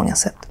utmaning på många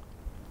sätt.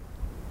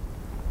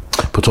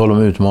 På tal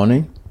om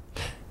utmaning.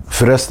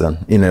 Förresten,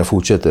 innan jag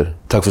fortsätter.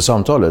 Tack för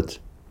samtalet.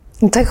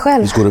 Tack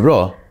själv. Visst går det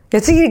bra?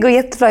 Jag tycker det går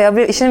jättebra.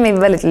 Jag känner mig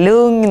väldigt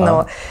lugn.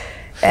 Och,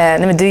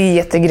 nej, men du är ju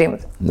jättegrym.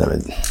 Nej,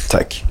 men,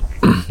 tack.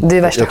 Du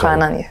är värsta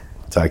stjärnan ju.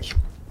 Tack.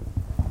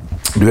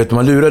 Du vet,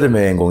 man lurade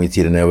mig en gång i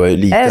tiden när jag var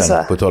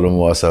liten. På tal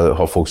om att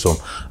ha folk som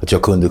att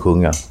jag kunde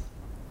sjunga.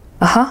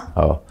 Aha.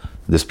 Ja,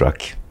 det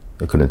sprack.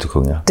 Jag kunde inte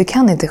sjunga. Du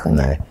kan inte sjunga?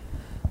 Nej.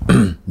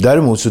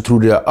 Däremot så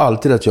trodde jag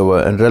alltid att jag var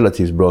en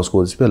relativt bra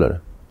skådespelare.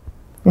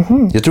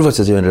 Jag tror faktiskt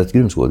att jag är en rätt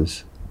grym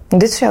skådis.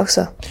 Det tror jag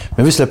också.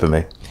 Men vi släpper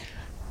mig.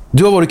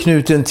 Du har varit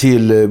knuten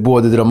till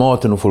både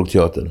Dramaten och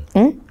Folkteatern.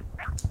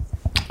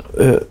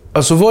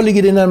 Alltså, vad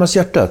ligger dig närmast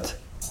hjärtat?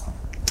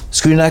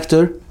 Screen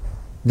actor?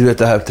 Du vet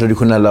det här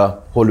traditionella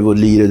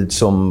Hollywood-liret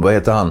som, vad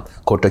heter han?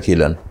 Korta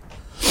killen.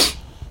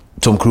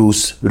 Tom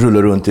Cruise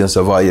rullar runt i en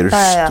Savajer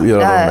och gör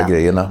alla de här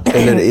grejerna.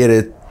 Eller är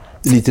det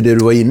lite det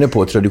du var inne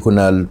på,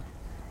 traditionell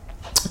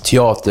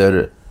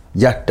teater,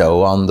 hjärta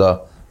och anda,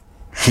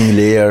 King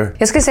Lear?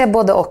 Jag skulle säga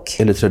både och.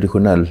 Eller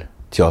traditionell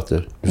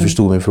teater? Du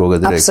förstod min fråga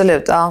direkt.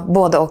 Absolut, ja,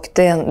 både och.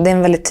 Det är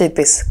en väldigt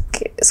typisk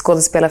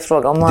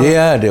skådespelarfråga. Om man... Det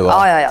är det,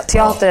 va? Ja.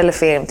 Teater eller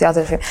film.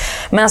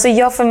 Men alltså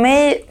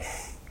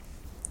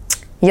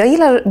jag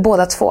gillar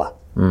båda två.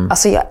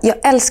 Alltså jag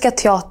älskar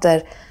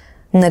teater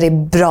när det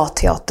är bra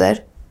teater.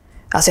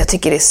 Alltså jag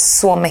tycker det är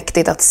så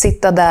mäktigt att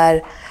sitta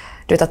där,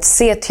 du vet, att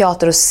se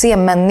teater och se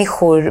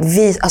människor.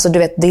 Alltså du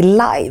vet, det är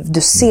live.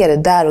 Du ser det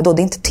där och då.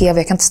 Det är inte tv,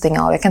 jag kan inte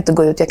stänga av, jag kan inte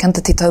gå ut, jag kan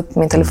inte titta upp på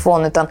min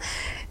telefon, utan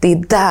det är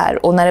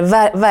där. Och när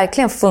det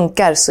verkligen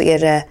funkar så är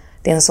det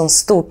Det är en sån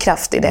stor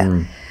kraft i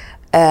det.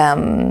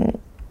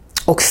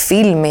 Och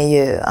film är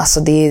ju, alltså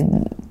det är,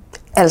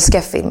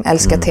 älskar film,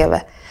 älskar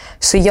tv.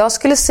 Så jag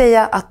skulle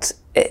säga att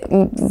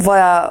vad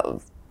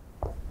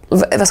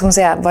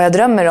jag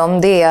drömmer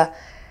om, det är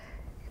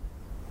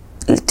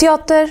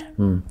teater,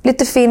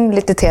 lite film,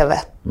 lite tv.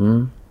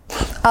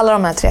 Alla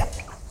de här 3.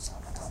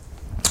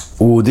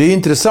 Och det är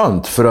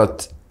intressant för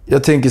att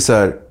jag tänker så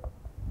här,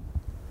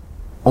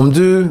 om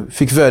du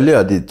fick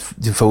välja din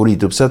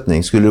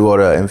favorituppsättning, skulle det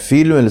vara en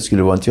film eller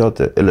skulle det vara en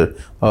teater? Eller,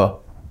 ja,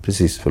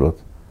 precis, förlåt.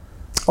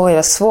 Oj, det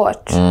är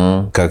svårt.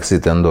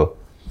 Kaxigt ändå.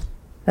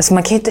 Alltså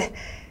jag kan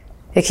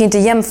ju inte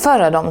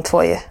jämföra de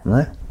 2 ju.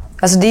 Nej.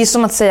 Alltså det är ju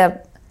som att säga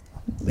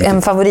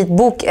en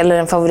favoritbok eller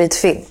en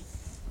favoritfilm.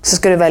 Så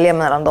ska du välja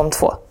mellan de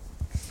 2.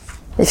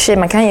 I och för sig,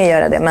 man kan ju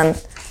göra det, men...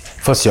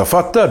 Fast jag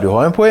fattar, du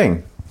har en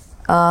poäng.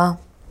 Ja.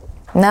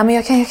 Nej, men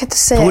jag kan inte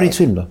säga...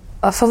 Favoritfilm då?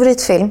 Ja,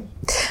 favoritfilm.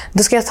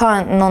 Då ska jag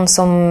ta någon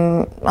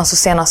som, alltså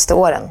senaste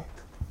åren.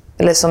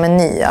 Eller som är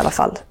ny i alla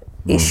fall.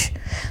 Ish.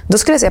 Då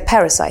skulle jag säga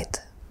Parasite.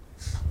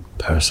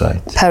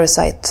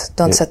 Parasite.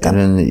 Du har inte sett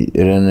den?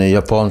 Är den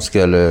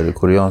japanska eller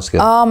koreanska?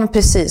 Ja, men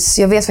precis.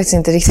 Jag vet faktiskt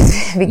inte riktigt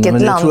vilket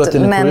land. Men jag tror att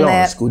den är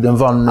koreansk och den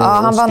vann ja,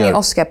 han Oscar. vann ju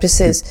Oscar,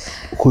 precis.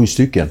 7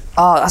 stycken.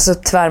 Ja, alltså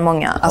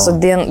tvärmånga. Alltså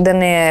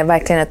den är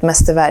verkligen ett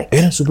mästerverk.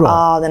 Är den så bra?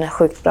 Ja, den är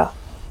sjukt bra.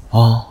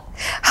 Ja.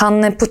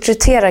 Han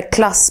porträtterar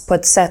klass på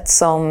ett sätt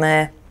som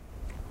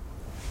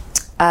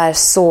är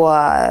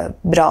så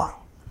bra.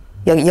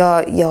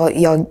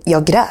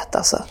 Jag grät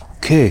alltså.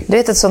 Okay. Du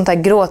vet ett sånt här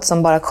gråt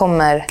som bara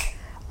kommer,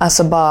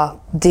 alltså bara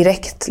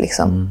direkt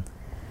liksom.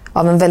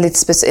 Ja, men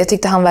väldigt jag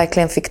tyckte han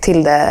verkligen fick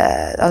till det.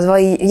 Alltså, det var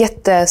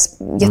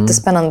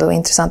jättespännande och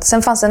intressant.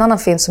 Sen fanns det en annan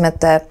film som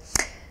hette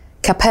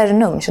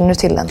Kapernaum. Känner du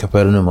till den?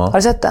 Kapernaum, ja. Har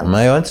du sett den?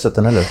 Nej, jag har inte sett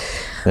den heller.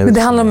 Men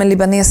det handlar om en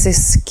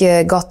libanesisk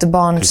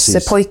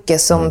gatubarnspojke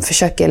som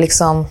försöker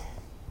liksom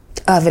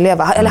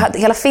överleva. Eller,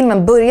 hela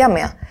filmen börjar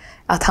med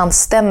att han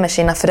stämmer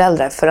sina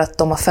föräldrar för att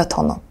de har fött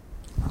honom.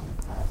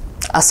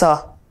 Alltså,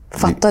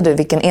 fattar du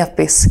vilken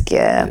episk...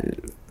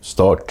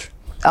 Start.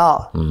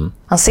 Ja.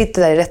 Han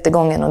sitter där i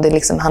rättegången och det är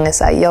liksom, han är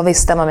så här: jag vill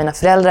stämma mina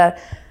föräldrar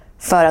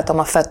för att de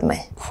har fött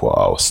mig.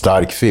 Wow,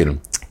 stark film.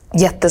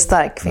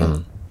 Jättestark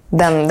film.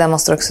 Den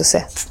måste du också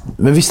se.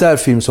 Men visst är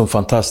film som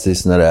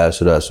fantastiskt när det är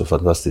sådär så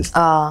fantastiskt?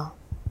 Ja.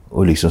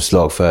 Och liksom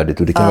slagfärdigt.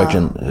 Och det kan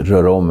verkligen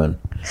röra om en.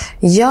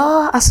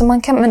 Ja, alltså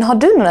man kan... Men har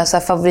du några så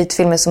här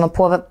favoritfilmer som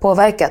har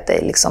påverkat dig?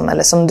 Liksom,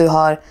 eller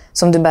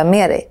som du bär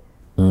med dig?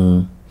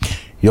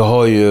 Jag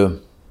har ju...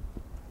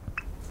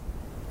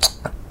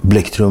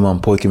 Bläcktrumman,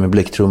 Pojken med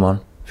bläcktrumman.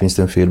 Finns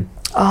det en film?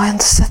 Ja, jag har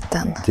inte sett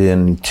den. Det är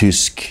en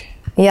tysk...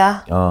 Ja.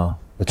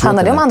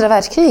 Handlar det om andra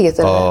världskriget?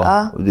 Eller?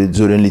 Ja.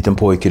 Så är det en liten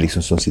pojke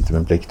liksom som sitter med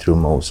en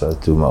bläcktrumma och så här,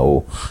 tumma.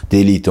 Och det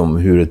är lite om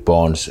hur ett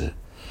barns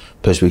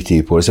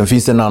perspektiv på det. Sen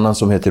finns det en annan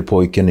som heter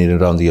Pojken i den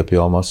randiga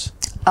pyjamas.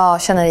 Ja,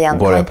 känner igen.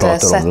 Bara jag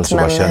pratar om den så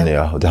bara känner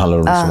jag. Och det handlar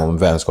om, liksom, om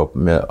vänskap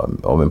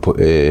om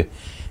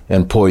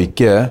en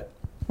pojke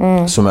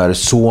som är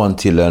son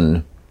till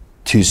en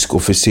tysk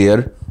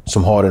officer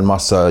som har en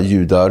massa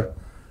judar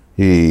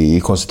i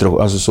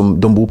koncentration, alltså som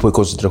de bor på ett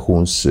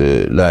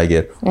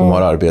koncentrationsläger. De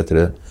har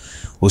arbetare.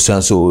 Och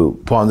sen så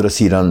på andra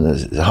sidan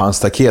hans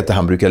staket där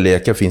han brukar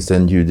leka finns det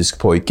en judisk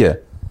pojke.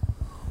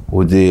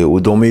 Och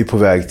de är ju på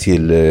väg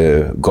till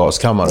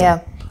gaskammaren. Yeah.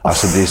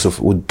 Alltså det är så,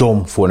 och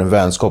de får en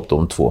vänskap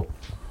de två.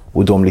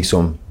 Och de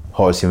liksom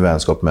har sin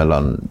vänskap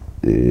mellan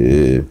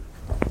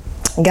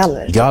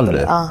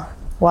galler.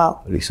 Wow.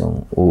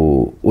 Liksom.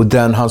 Och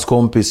hans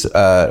kompis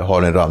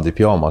har en randig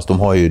pyjamas. De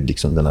har ju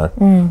liksom den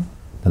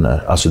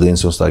här, alltså det är en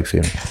så stark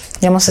film.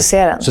 Jag måste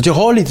se den. Så att jag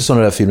har lite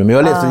sådana där filmer, men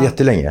jag har levt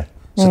jättelänge.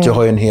 Så att jag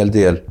har en hel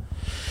del.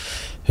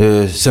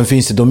 Sen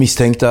finns det De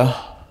misstänkta,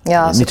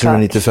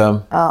 1995.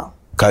 Ja.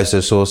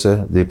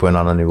 Kaisersåse, det är på en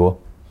annan nivå.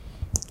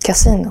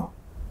 Casino.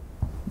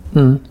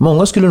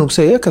 Många skulle nog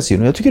säga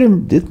Casino. Jag tycker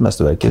det är ett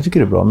mästerverk, jag tycker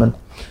det är bra. Men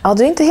ja,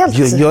 du är inte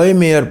helt... Jag är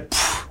mer...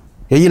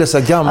 Jag gillar så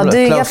här gamla...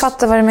 jag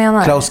fattar vad du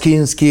menar. Klaus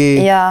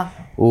Kinski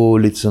och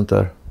lite sånt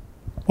där.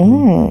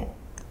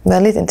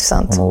 Väldigt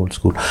intressant. Old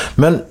school.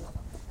 Men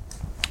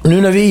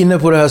nu när vi är inne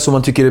på det här som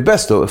man tycker är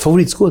bäst då,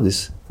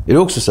 favoritskådis. Är det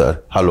också så här,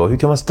 hallå, hur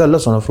kan man ställa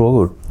sådana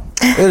frågor?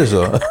 Är det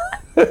så?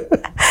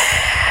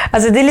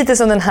 Alltså det är lite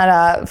som den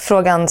här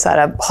frågan så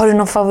här, har du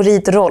någon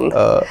favoritroll?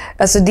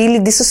 Alltså det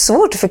är så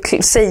svårt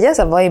att säga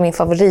så här, vad är min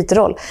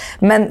favoritroll?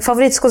 Men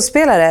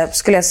favoritskådespelare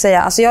skulle jag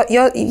säga, alltså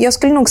jag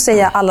skulle nog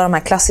säga alla de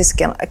här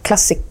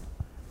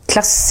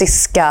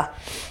klassiska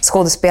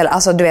skådespelare.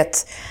 Alltså du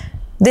vet,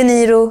 De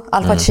Niro,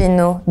 Al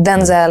Pacino,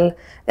 Denzel,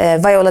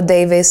 Viola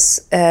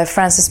Davis,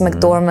 Frances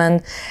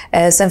McDormand.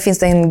 Sen finns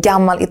det en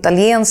gammal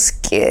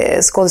italiensk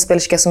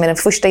skådespelerska som är den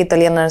första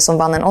italienaren som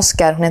vann en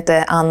Oscar. Hon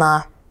heter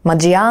Anna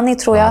Maggiani,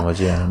 tror jag.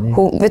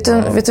 Vet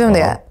du om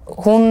det är?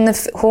 Hon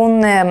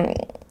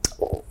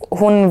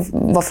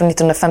var från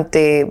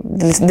 1950.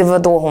 Det var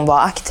då hon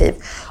var aktiv.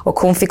 Och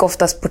hon fick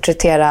oftast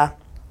porträttera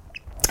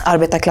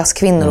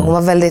arbetarklasskvinnor. Hon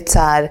var väldigt så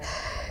här...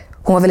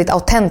 hon var väldigt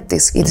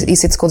autentisk i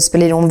sitt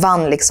skådespeleri. Hon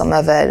vann liksom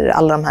över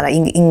alla de här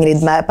Ingrid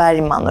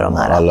Bergman och de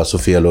här. Alla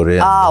Sofia Loren.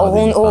 Ja,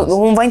 och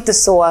hon var inte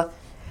så...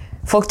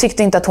 Folk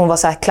tyckte inte att hon var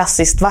så här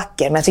klassiskt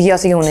vacker. Men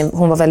jag tycker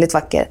hon var väldigt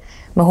vacker.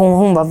 Men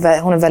hon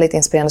är väldigt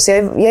inspirerande. Så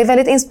jag är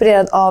väldigt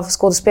inspirerad av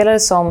skådespelare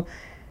som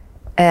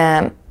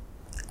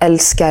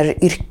älskar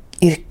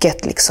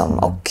yrket liksom.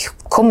 Och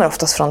kommer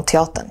oftast från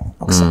teatern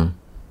också.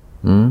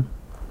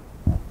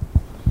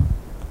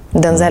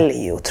 Denzel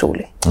är ju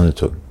otrolig. Ja, det är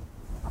tung.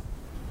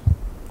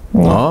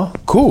 Ja,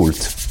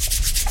 coolt.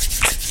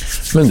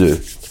 Men du,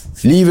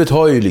 livet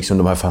har ju liksom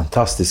de här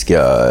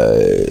fantastiska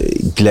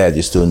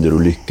glädjestunder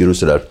och lyckor och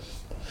sådär.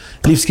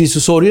 Livskris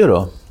och sorger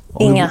då?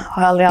 Inga,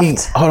 har jag aldrig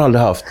haft. Har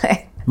aldrig haft?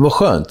 Nej. Vad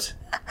skönt.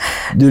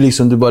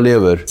 Du bara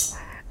lever.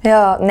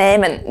 Ja, nej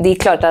men det är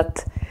klart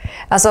att...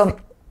 Alltså,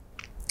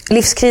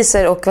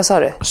 livskriser och vad sa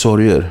du?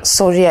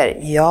 Sorger,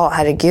 ja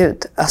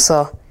herregud.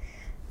 Alltså,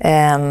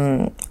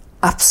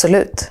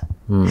 absolut.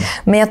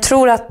 Men jag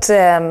tror att...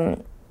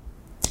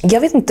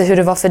 jag vet inte hur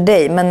det var för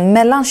dig, men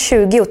mellan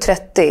 20 och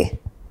 30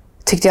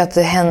 tyckte jag att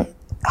det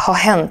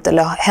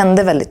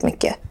hände väldigt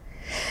mycket.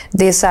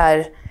 Det är så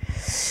här...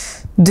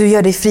 Du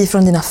gör dig fri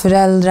från dina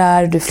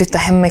föräldrar, du flyttar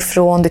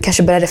hemifrån, du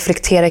kanske börjar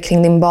reflektera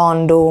kring din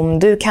barndom,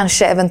 du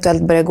kanske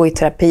eventuellt börjar gå i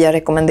terapi. Jag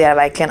rekommenderar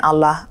verkligen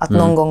alla att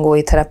någon gång gå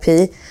i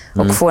terapi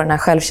och få den här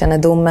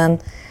självkännedomen.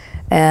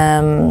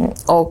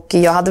 Och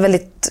jag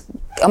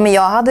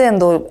hade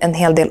ändå en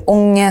hel del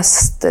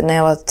ångest när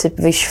jag var typ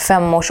vid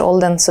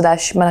 25-årsåldern, sådär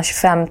mellan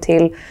 25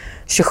 till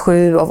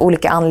 27 av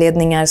olika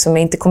anledningar som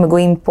jag inte kommer gå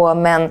in på,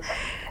 men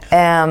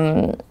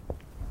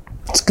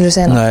skulle du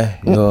säga något?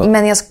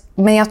 Nej,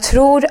 Men jag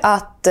tror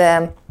att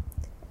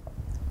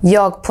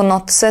jag på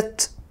något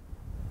sätt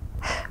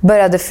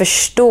började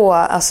förstå,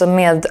 alltså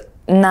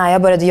när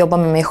jag började jobba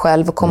med mig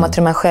själv och komma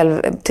till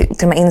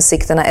de här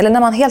insikterna, eller när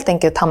man helt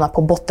enkelt hamnar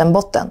på botten,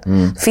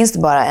 finns det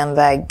bara en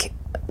väg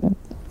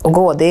att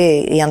gå, det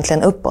är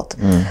egentligen uppåt.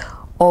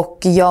 Och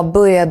jag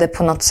började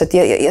på något sätt,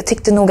 jag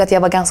tyckte nog att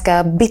jag var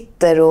ganska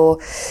bitter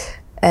och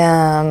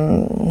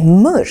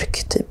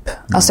mörk typ.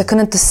 Alltså jag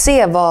kunde inte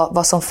se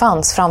vad som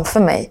fanns framför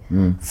mig.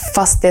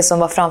 Fast det som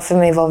var framför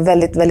mig var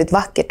väldigt, väldigt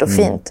vackert och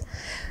fint.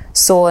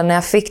 Så när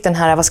jag fick den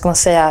här, vad ska man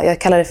säga, jag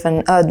kallar det för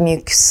en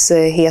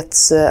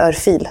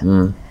ödmjukhetsörfil.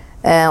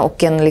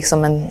 Och en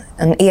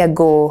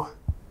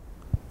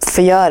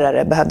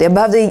ego-förgörare behövde.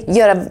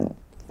 Jag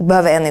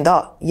behöver än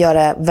idag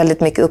göra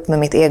väldigt mycket upp med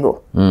mitt ego.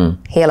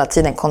 Hela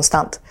tiden,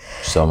 konstant.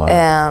 Samma.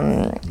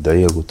 Det är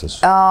egot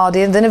alltså. Ja,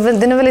 den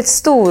är väldigt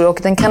stor och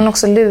den kan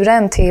också lura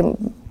en till...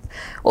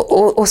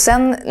 Och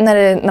sen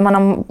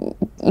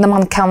när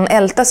man kan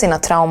älta sina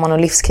trauman och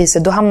livskriser,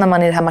 då hamnar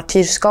man i det här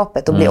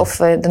martyrskapet och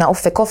blir den här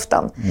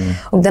offerkoftan.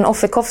 Och den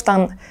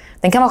offerkoftan,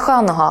 den kan vara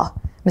skön att ha,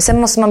 men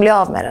sen måste man bli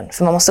av med den,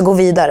 för man måste gå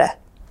vidare.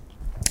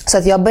 Så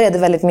att jag började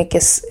väldigt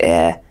mycket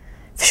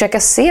försöka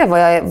se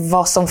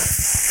vad som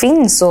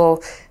finns och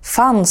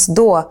fanns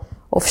då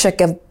och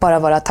försöka bara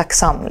vara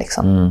tacksam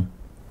liksom.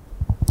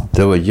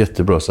 Det var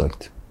jättebra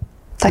sagt.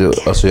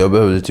 Tack. Alltså jag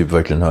behövde typ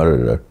verkligen höra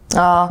det där.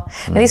 Ja,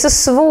 men det är så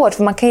svårt,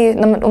 för man kan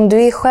ju, om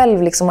du är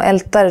själv liksom och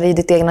ältar i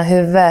ditt egna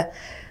huvud.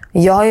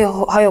 Jag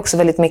har ju också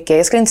väldigt mycket,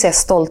 jag skulle inte säga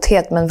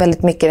stolthet, men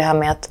väldigt mycket det här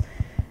med att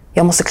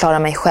jag måste klara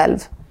mig själv.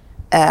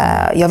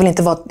 Jag vill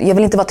inte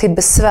vara till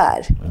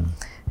besvär.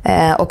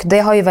 Och det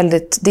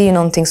är ju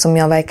någonting som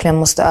jag verkligen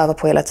måste öva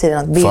på hela tiden,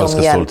 att be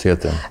om hjälp.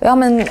 Stoltheten. Ja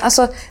men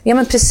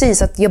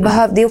precis, att det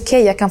är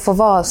okej, jag kan få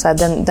vara så här,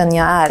 den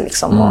jag är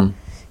liksom. Och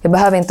jag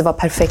behöver inte vara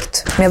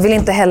perfekt, men jag vill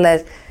inte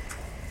heller,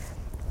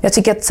 jag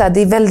tycker att så här,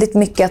 det är väldigt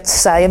mycket att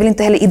så här, jag vill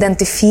inte heller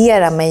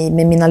identifiera mig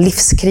med mina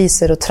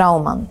livskriser och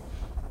trauman.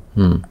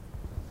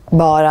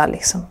 Bara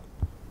liksom.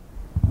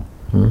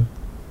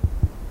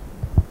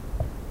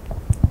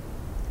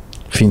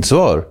 Fint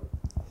svar.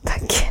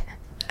 Tack.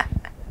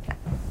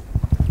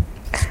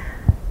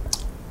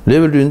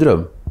 Lever du i din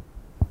dröm?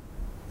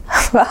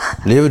 Va?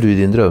 Lever du i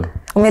din dröm?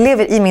 Om jag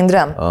lever i min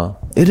dröm? Ja.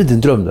 Är det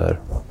din dröm det här?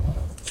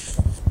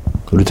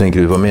 Och du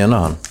tänker, vad menar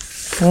han?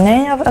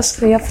 Nej,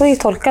 jag får ju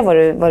tolka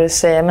vad du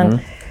säger. Men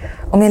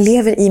om jag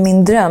lever i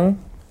min dröm...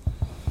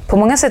 På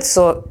många sätt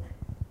så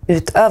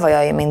utövar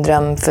jag i min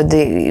dröm för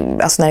det,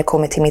 alltså när det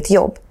kommer till mitt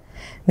jobb.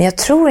 Men jag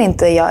tror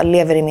inte jag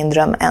lever i min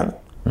dröm än.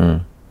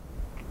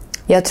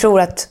 Jag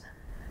tror att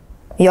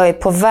jag är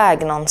på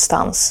väg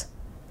någonstans.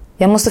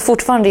 Jag måste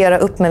fortfarande göra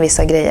upp med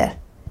vissa grejer.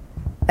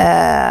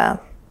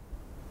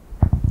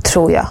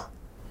 Tror jag.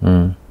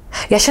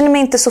 Jag känner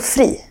mig inte så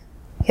fri.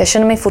 Jag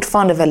känner mig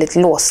fortfarande väldigt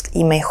låst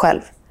i mig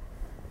själv.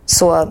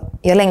 Så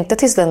jag längtar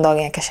tills den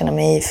dagen jag kan känna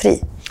mig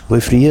fri. Vad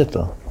är frihet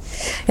då?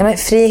 Ja, men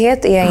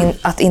frihet är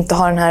att inte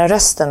ha den här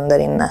rösten där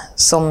inne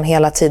som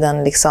hela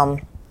tiden liksom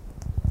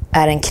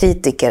är en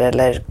kritiker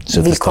eller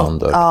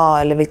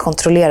vill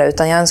kontrollera.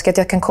 Utan jag önskar att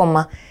jag kan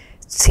komma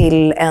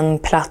till en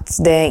plats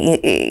där jag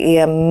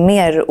är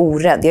mer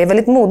orädd. Jag är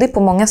väldigt modig på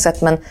många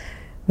sätt, men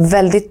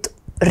väldigt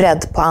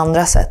rädd på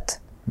andra sätt.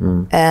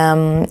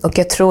 Och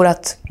jag tror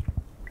att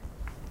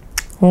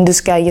om du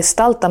ska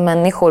gestalta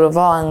människor och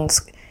vara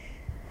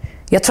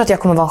Jag tror att jag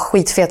kommer vara en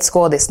skitfet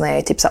skådis när jag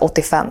är typ så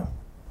 85.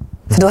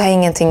 För då har jag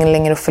ingenting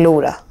längre att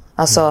förlora.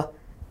 Alltså,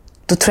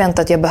 då tror jag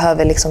inte att jag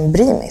behöver liksom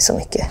bry mig så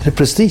mycket. Det är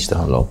prestige det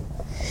handlar om.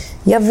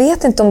 Jag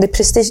vet inte om det är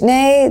prestige.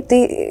 Nej,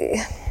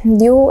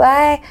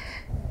 nej.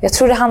 Jag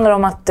tror det handlar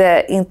om att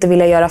inte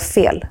vilja göra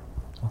fel.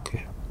 Okay.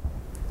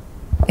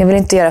 Jag vill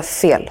inte göra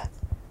fel.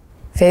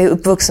 För jag är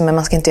uppvuxen, men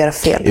man ska inte göra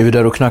fel. Är vi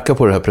där och knackar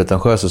på det här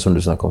pretentiösa som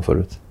du snackade om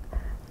förut?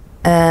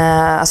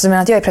 Alltså du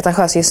menar att jag är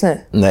pretentiös just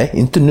nu? Nej,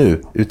 inte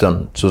nu.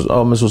 Utan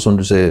men så som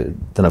du säger,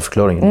 den här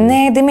förklaringen.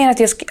 Nej, det är mer att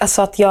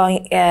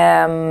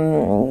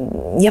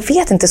jag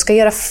vet inte, ska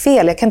göra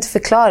fel. Jag kan inte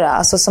förklara.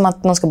 Alltså som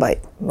att någon ska bara,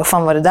 vad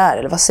fan var det där?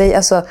 Eller vad säger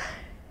alltså...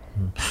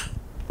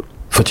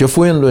 För att jag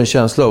får ändå en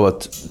känsla av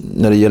att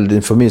när det gäller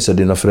din familj, så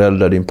dina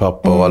föräldrar, din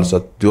pappa och allt, så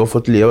att du har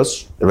fått leva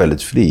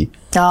väldigt fri.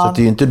 Ja. Så att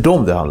det är inte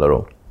dem det handlar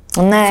om.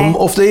 Nej.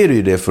 För ofta är det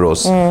ju det för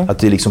oss, att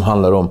det liksom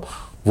handlar om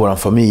våran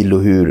familj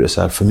och hur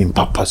så här, för min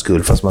pappas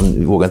skull, fast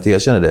man vågar inte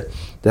erkänna det.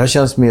 Det här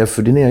känns mer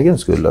för din egen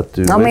skull, att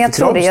du men jag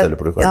tror det.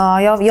 På dig själv.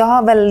 Ja, jag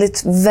har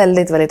väldigt,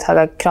 väldigt, väldigt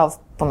höga krav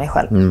på mig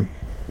själv.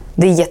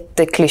 Det är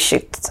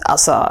jätteklyschigt.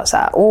 Alltså så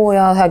här,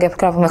 jag har höga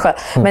krav på mig själv.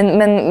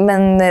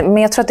 Men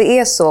jag tror att det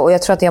är så, och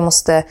jag tror att jag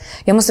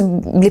måste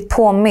bli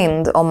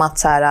påmind om att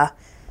så här,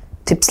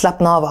 typ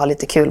slappna av och ha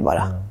lite kul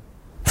bara.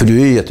 För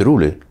du är ju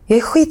jätterolig. Jag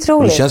är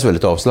skitrolig. Du känns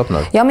väldigt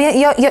avslappnad. Ja, men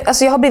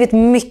jag har blivit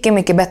mycket,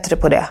 mycket bättre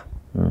på det.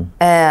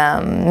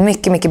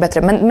 Mycket, mycket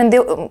bättre. Men det,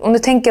 om du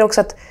tänker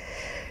också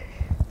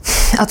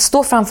att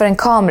stå framför en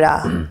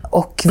kamera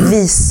och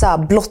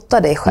blotta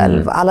dig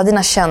själv, alla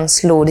dina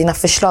känslor, dina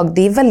förslag,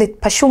 det är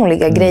väldigt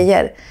personliga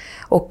grejer.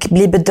 Och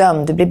bli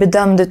bedömd. Du blir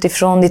bedömd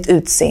utifrån ditt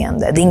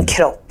utseende, din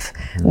kropp,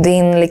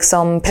 din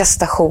liksom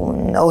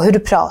prestation och hur du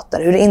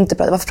pratar, hur du inte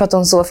pratar. Varför pratar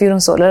hon så? Varför gör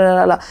hon så?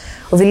 Lalalala.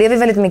 Och vi lever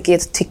väldigt mycket i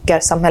ett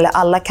tyckarsamhälle.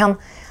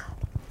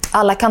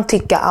 Alla kan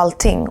tycka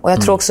allting. Och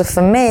jag tror också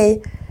för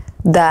mig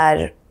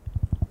där...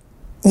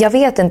 Jag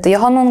vet inte, jag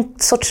har någon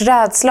sorts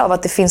rädsla av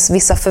att det finns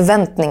vissa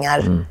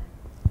förväntningar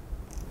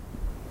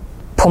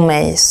på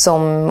mig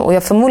och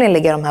jag förmodligen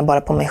lägger de här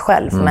bara på mig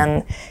själv,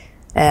 men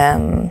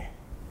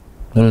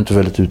Men är inte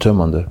väldigt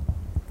uttömmande?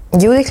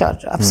 Jo, det är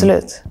klart,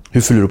 absolut.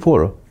 Hur fyller du på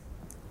då?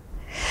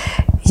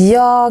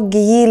 Jag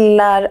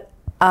gillar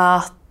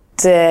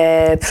att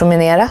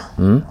promenera.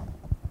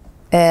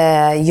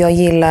 Jag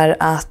gillar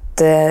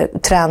att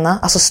träna.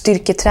 Alltså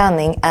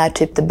styrketräning är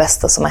typ det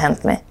bästa som har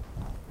hänt mig.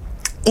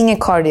 Ingen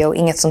cardio,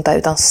 inget sånt där,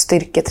 utan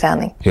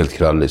styrketräning. Helt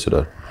krallig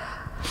sådär.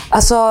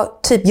 Alltså,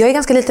 typ, jag är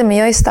ganska liten men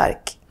jag är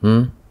stark.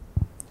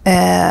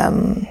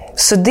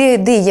 Så det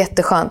är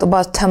jätteskönt att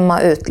bara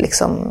tömma ut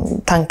liksom,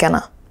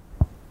 tankarna.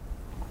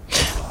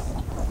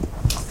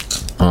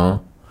 Ja.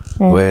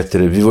 Vad heter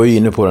det? Vi var ju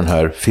inne på den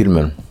här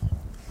filmen.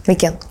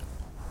 Vilken?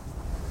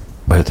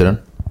 Vad heter den?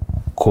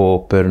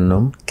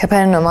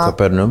 Kapernaum.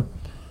 Ja.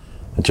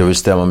 Att jag vill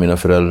stämma mina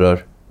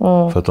föräldrar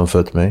för att de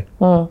fött mig.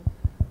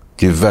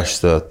 Det är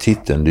värsta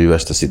titeln, det är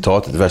värsta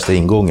citatet, värsta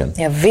ingången.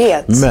 Jag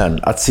vet. Men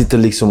att sitta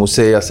liksom och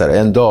säga så här,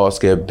 en dag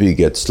ska jag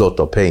bygga ett slott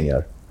av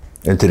pengar.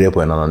 Är inte det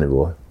på en annan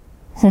nivå?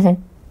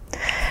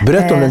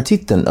 Berätta om den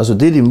titeln, alltså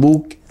det är din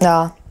bok.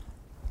 Ja.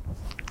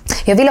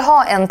 Jag ville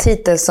ha en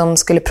titel som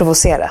skulle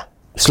provocera.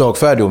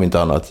 Slagfärdig om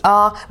inte annat.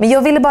 Ja, men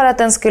jag ville bara att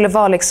den skulle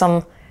vara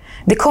liksom...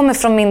 Det kommer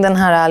från den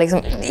här...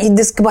 Liksom,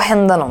 det ska bara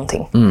hända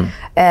någonting.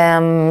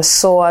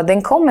 Så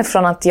den kommer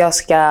från att jag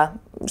ska...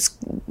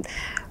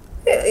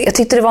 Jag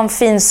tyckte det var en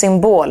fin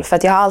symbol, för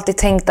att jag har alltid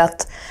tänkt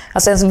att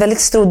alltså en väldigt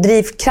stor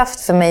drivkraft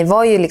för mig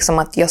var ju liksom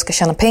att jag ska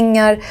tjäna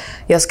pengar,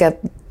 jag ska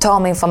ta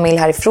min familj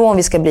härifrån,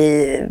 vi ska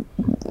bli,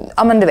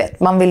 ja men du vet,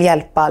 man vill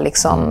hjälpa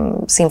liksom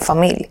sin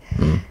familj.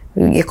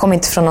 Jag kom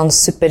inte från någon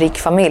superrik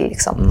familj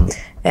liksom.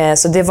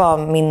 Så det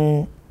var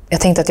jag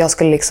tänkte att jag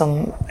skulle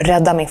liksom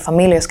rädda min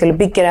familj, jag skulle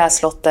bygga det här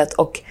slottet,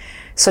 och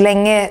så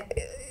länge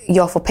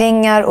jag får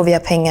pengar och vi har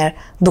pengar,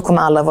 då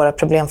kommer alla våra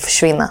problem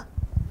försvinna.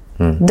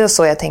 Det var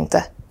så jag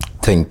tänkte.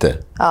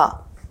 Ja.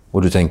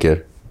 Och du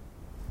tänker?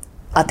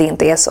 Att det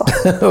inte är så.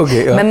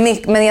 Okay, ja.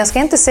 Men jag ska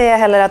inte säga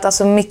heller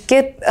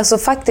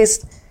att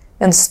faktiskt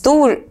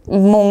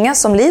många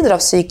som lider av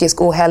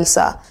psykisk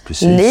ohälsa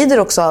lider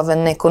också av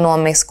en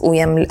ekonomisk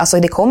ojämlikhet. Alltså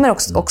det kommer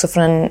också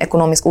från en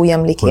ekonomisk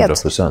ojämlikhet.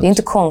 100%. Det är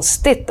inte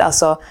konstigt.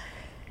 Alltså,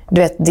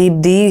 du vet,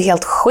 det är ju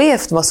helt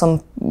skevt vad som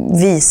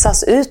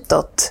visas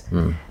utåt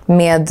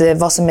med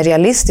vad som är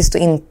realistiskt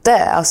och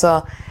inte.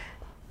 Alltså,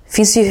 det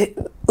finns ju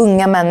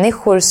unga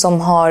människor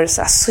som har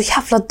så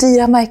jävla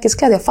dyra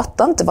märkeskläder. Jag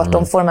fattar inte vart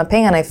de får de här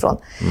pengarna ifrån.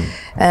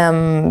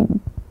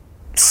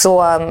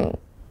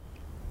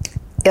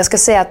 Jag ska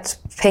säga att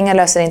pengar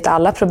löser inte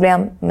alla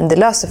problem, men det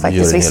löser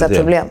faktiskt vissa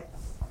problem.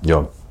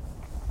 Ja.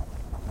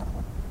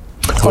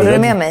 Håller du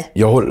med mig?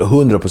 Jag håller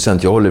 100%,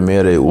 jag håller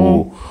med dig.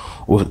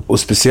 Och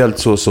speciellt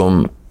så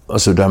som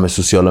alltså det här med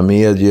sociala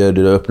medier,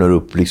 det öppnar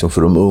upp liksom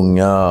för de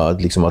unga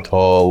liksom att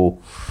ha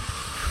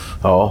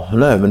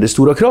men det är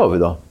stora krav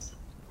idag.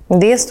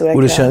 Det är stora krav.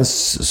 Och det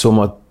känns som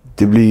att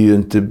det blir ju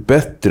inte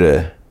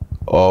bättre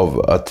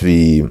av att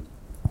vi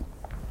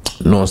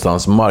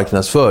någonstans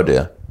marknadsför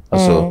det.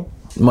 Alltså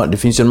det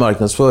finns ju en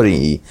marknadsföring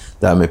i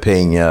det här med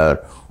pengar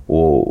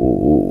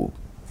och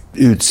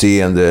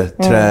utseende,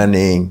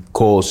 träning,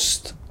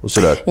 kost och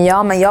sådär.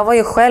 Ja, men jag var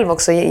ju själv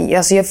också,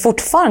 alltså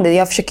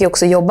jag försöker ju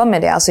också jobba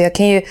med det. Alltså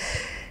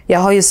jag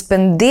har ju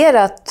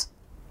spenderat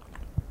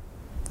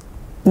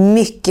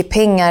mycket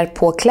pengar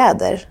på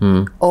kläder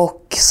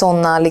och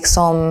såna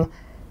liksom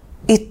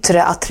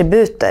yttre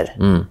attributer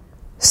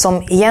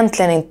som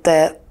egentligen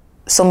inte,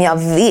 som jag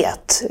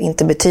vet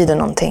inte betyder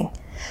någonting.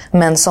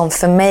 Men som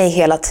för mig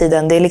hela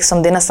tiden, det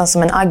är nästan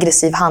som en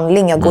aggressiv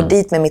handling. Jag går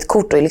dit med mitt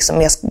kort och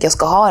liksom, jag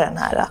ska ha den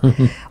här.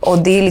 Och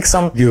det är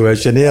liksom... Gud, jag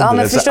känner igen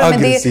det. Så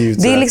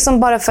aggressivt. Det är liksom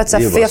bara för att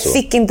för jag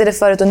fick inte det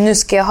förut och nu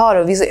ska jag ha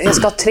det. Och jag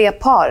ska ha 3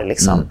 par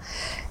liksom.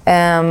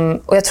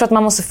 Och jag tror att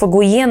man måste få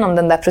gå igenom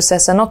den där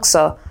processen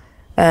också.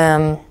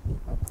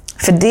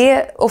 För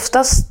det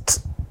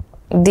oftast,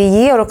 det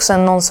ger också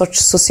någon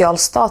sorts social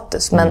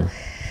status. Men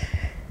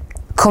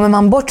kommer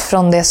man bort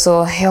från det,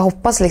 så jag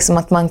hoppas liksom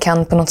att man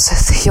kan på något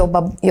sätt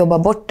jobba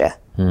bort det.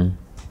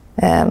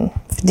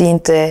 För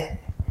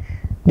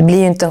det blir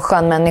ju inte en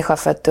skön människa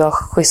för att du har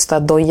schyssta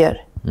dojor.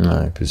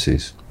 Nej,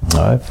 precis.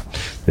 Nej,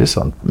 det är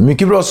sant.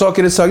 Mycket bra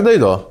saker är sagda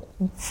idag.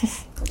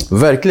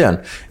 Verkligen.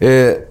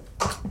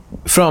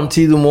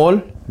 Framtid och mål.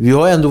 Vi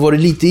har ändå varit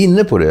lite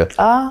inne på det.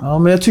 Ja,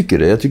 men jag tycker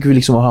det. Jag tycker vi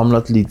liksom har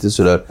hamnat lite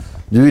sådär.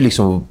 Du vill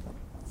liksom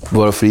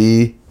vara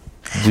fri.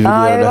 Du vill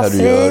göra det här du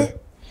gör.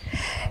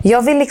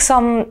 Jag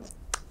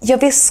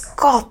vill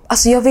skapa,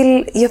 alltså jag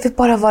vill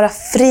bara vara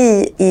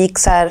fri i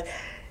så här,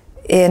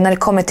 när det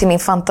kommer till min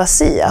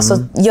fantasi. Alltså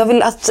jag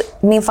vill att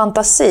min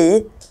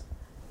fantasi,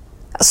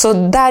 så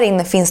där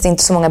inne finns det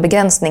inte så många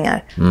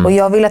begränsningar. Och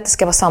jag vill att det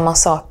ska vara samma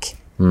sak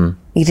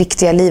i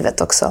riktiga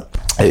livet också.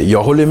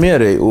 Jag håller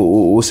med dig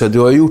och så du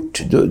har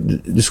gjort,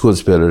 du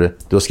skådespelare,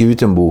 du har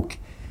skrivit en bok.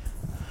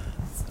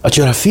 Att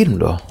göra film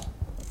då?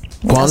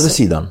 På andra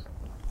sidan.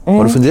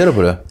 Har du funderat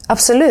på det?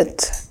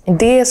 Absolut.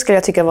 Det skulle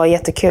jag tycka var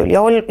jättekul.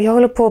 Jag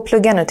håller på att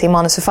plugga nu till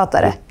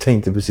manusförfattare. Jag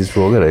tänkte precis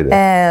fråga dig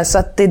det. Så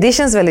att det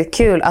känns väldigt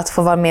kul att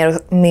få vara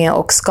med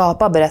och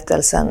skapa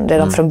berättelsen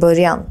redan från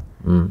början.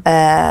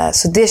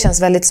 Så det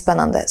känns väldigt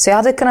spännande. Så jag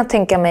hade kunnat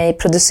tänka mig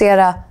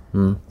producera,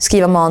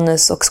 skriva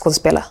manus och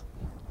skådespela.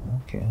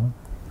 Okay.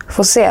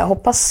 Får se, jag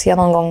hoppas jag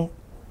någon gång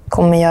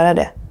kommer göra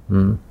det.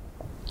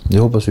 Det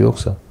hoppas vi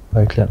också,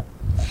 verkligen.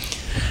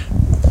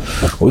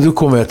 Och då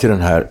kommer jag till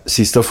den här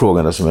sista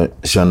frågan som jag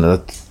känner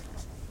att...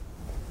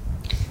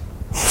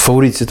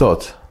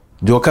 Favoritcitat.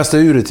 Du har kastat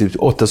ur det typ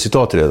 8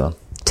 citat redan.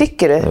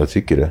 Tycker du? Jag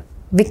tycker det.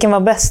 Vilken var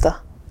bäst då?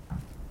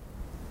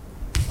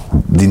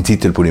 Din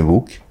titel på din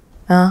bok.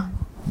 Ja.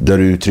 Där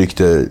du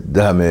uttryckte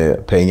det här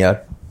med pengar.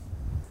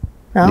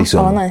 Ja,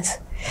 liksom. Vad nice.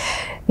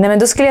 Nej, men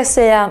då skulle jag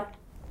säga...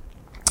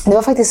 Det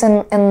var faktiskt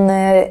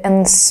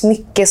en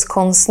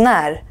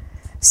smyckeskonstnär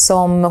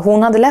som...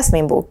 Hon hade läst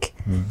min bok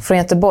från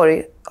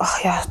Göteborg.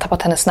 Jag har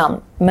tappat hennes namn.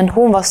 Men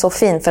hon var så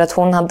fin för att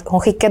hon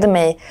skickade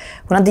mig...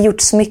 Hon hade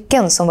gjort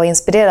smycken som var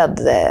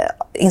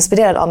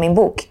inspirerad av min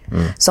bok.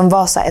 Som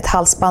var så här ett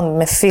halsband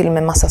med fyll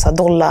med massa så här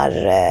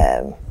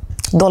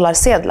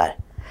dollarsedlar.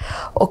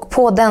 Och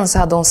på den så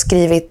hade hon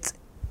skrivit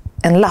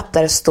en lapp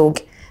där det stod: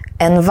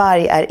 en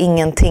varg är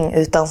ingenting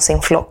utan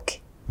sin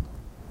flock.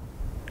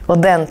 Och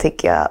det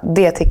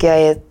tycker jag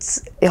är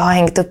jag har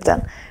hängt upp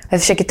den. Jag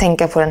försöker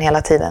tänka på den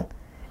hela tiden.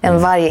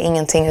 En varg är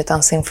ingenting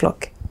utan sin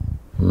flock.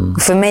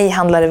 Och för mig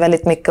handlar det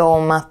väldigt mycket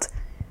om att...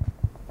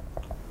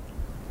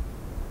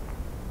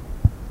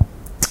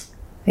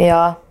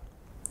 Ja...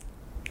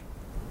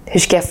 Hur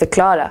ska jag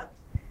förklara?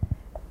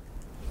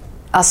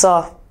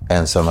 Alltså...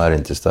 Ensam är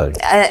inte stark.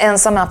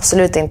 Ensam är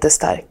absolut inte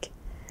stark.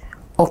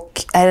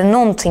 Och är det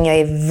någonting jag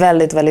är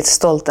väldigt, väldigt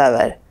stolt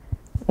över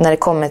när det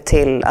kommer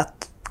till att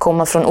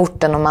komma från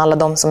orten och med alla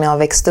de som jag har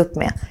växt upp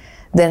med,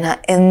 det är den här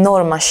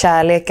enorma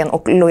kärleken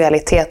och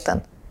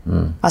lojaliteten.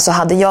 Alltså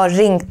hade jag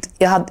ringt,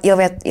 jag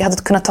hade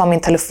kunnat ta min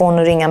telefon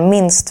och ringa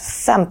minst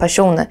 5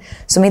 personer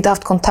som jag inte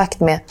haft kontakt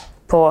med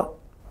på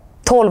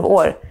 12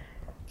 år.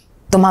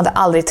 De hade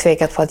aldrig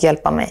tvekat på att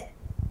hjälpa mig.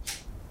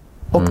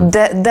 Och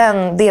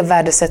det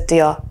värdesätter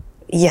jag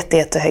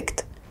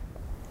jättehögt.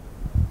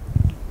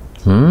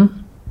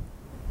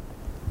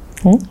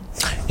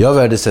 Jag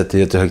värdesätter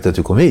jättehögt att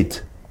du kom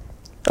hit.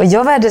 Och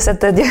jag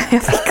värdesätter att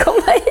jag fick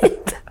komma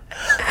hit.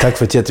 Tack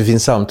för ett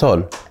jättefint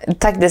samtal.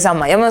 Tack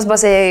detsamma. Jag måste bara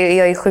säga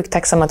jag är sjukt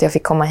tacksam att jag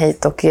fick komma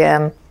hit. Och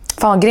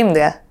fan vad grym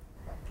du är.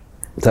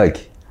 Tack.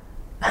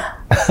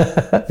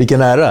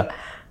 Vilken ära.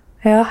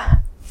 Ja.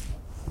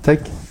 Tack.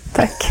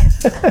 Tack.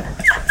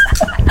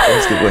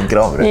 Jag ska få en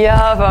kram.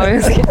 Ja, fan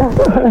jag ska.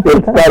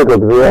 Helt stark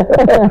också.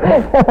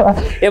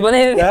 Jag bara,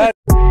 nej.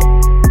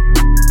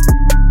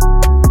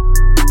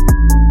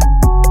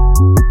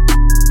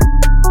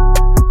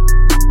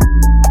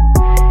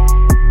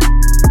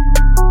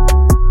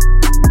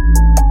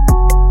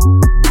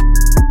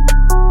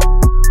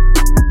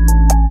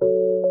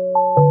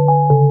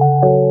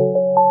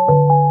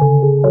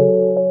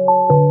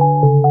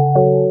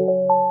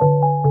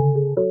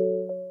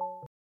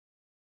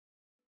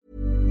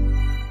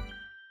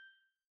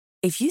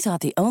 If you thought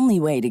the only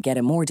way to get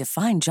a more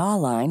defined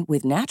jawline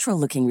with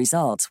natural-looking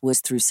results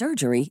was through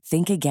surgery,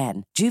 think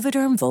again.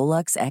 Juvederm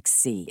Volux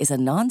XC is a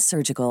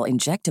non-surgical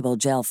injectable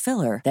gel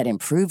filler that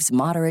improves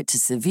moderate to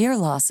severe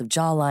loss of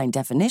jawline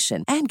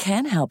definition and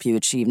can help you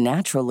achieve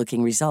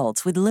natural-looking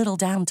results with little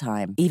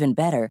downtime. Even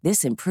better,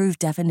 this improved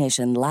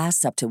definition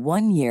lasts up to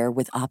 1 year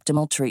with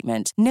optimal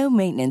treatment. No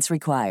maintenance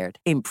required.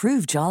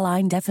 Improve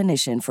jawline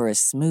definition for a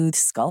smooth,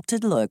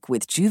 sculpted look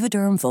with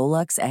Juvederm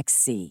Volux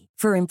XC.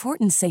 For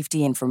important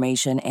safety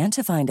information and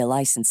to find a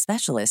licensed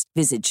specialist,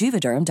 visit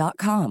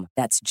Juvederm.com.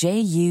 That's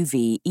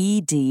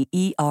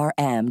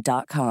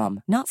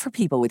JUVEDERM.com. Not for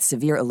people with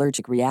severe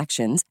allergic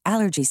reactions,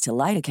 allergies to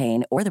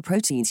lidocaine, or the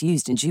proteins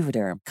used in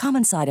Juvederm.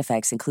 Common side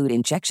effects include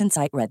injection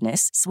site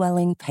redness,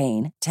 swelling,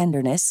 pain,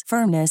 tenderness,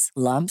 firmness,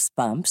 lumps,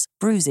 bumps,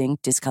 bruising,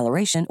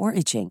 discoloration, or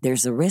itching.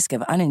 There's a risk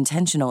of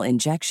unintentional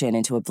injection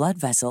into a blood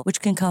vessel, which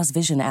can cause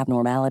vision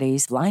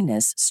abnormalities,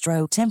 blindness,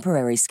 stroke,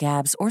 temporary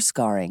scabs, or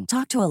scarring.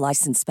 Talk to a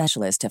licensed specialist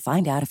to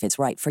find out if it's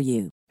right for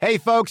you. Hey,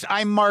 folks,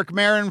 I'm Mark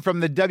Maron from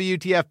the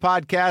WTF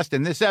Podcast,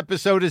 and this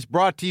episode is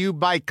brought to you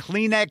by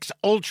Kleenex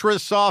Ultra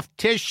Soft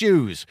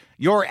Tissues,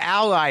 your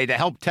ally to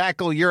help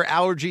tackle your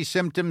allergy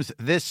symptoms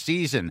this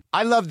season.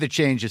 I love the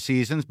change of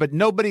seasons, but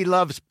nobody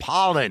loves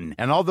pollen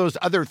and all those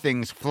other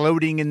things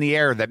floating in the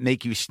air that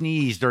make you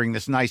sneeze during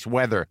this nice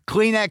weather.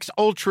 Kleenex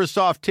Ultra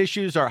Soft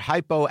Tissues are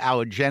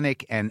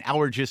hypoallergenic and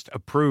allergist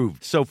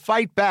approved, so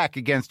fight back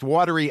against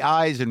watery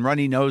eyes and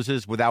runny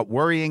noses without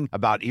worrying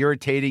about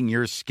irritating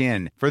your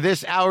skin. For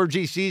this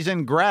allergy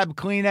season, grab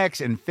Kleenex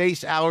and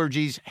face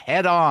allergies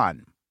head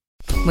on.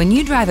 When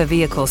you drive a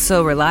vehicle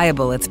so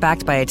reliable it's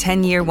backed by a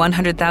 10-year,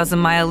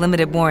 100,000-mile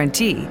limited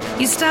warranty,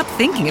 you stop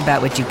thinking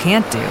about what you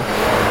can't do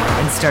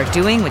and start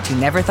doing what you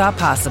never thought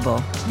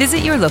possible. Visit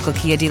your local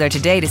Kia dealer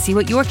today to see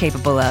what you're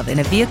capable of in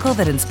a vehicle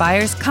that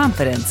inspires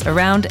confidence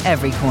around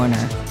every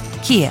corner.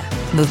 Kia,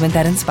 movement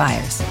that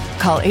inspires.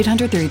 Call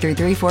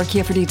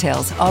 800-333-4KIA for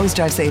details. Always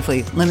drive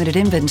safely. Limited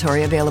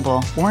inventory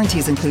available.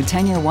 Warranties include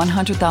 10-year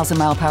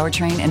 100,000-mile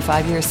powertrain and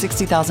 5-year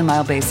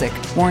 60,000-mile basic.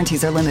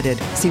 Warranties are limited.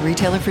 See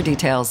retailer for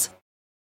details.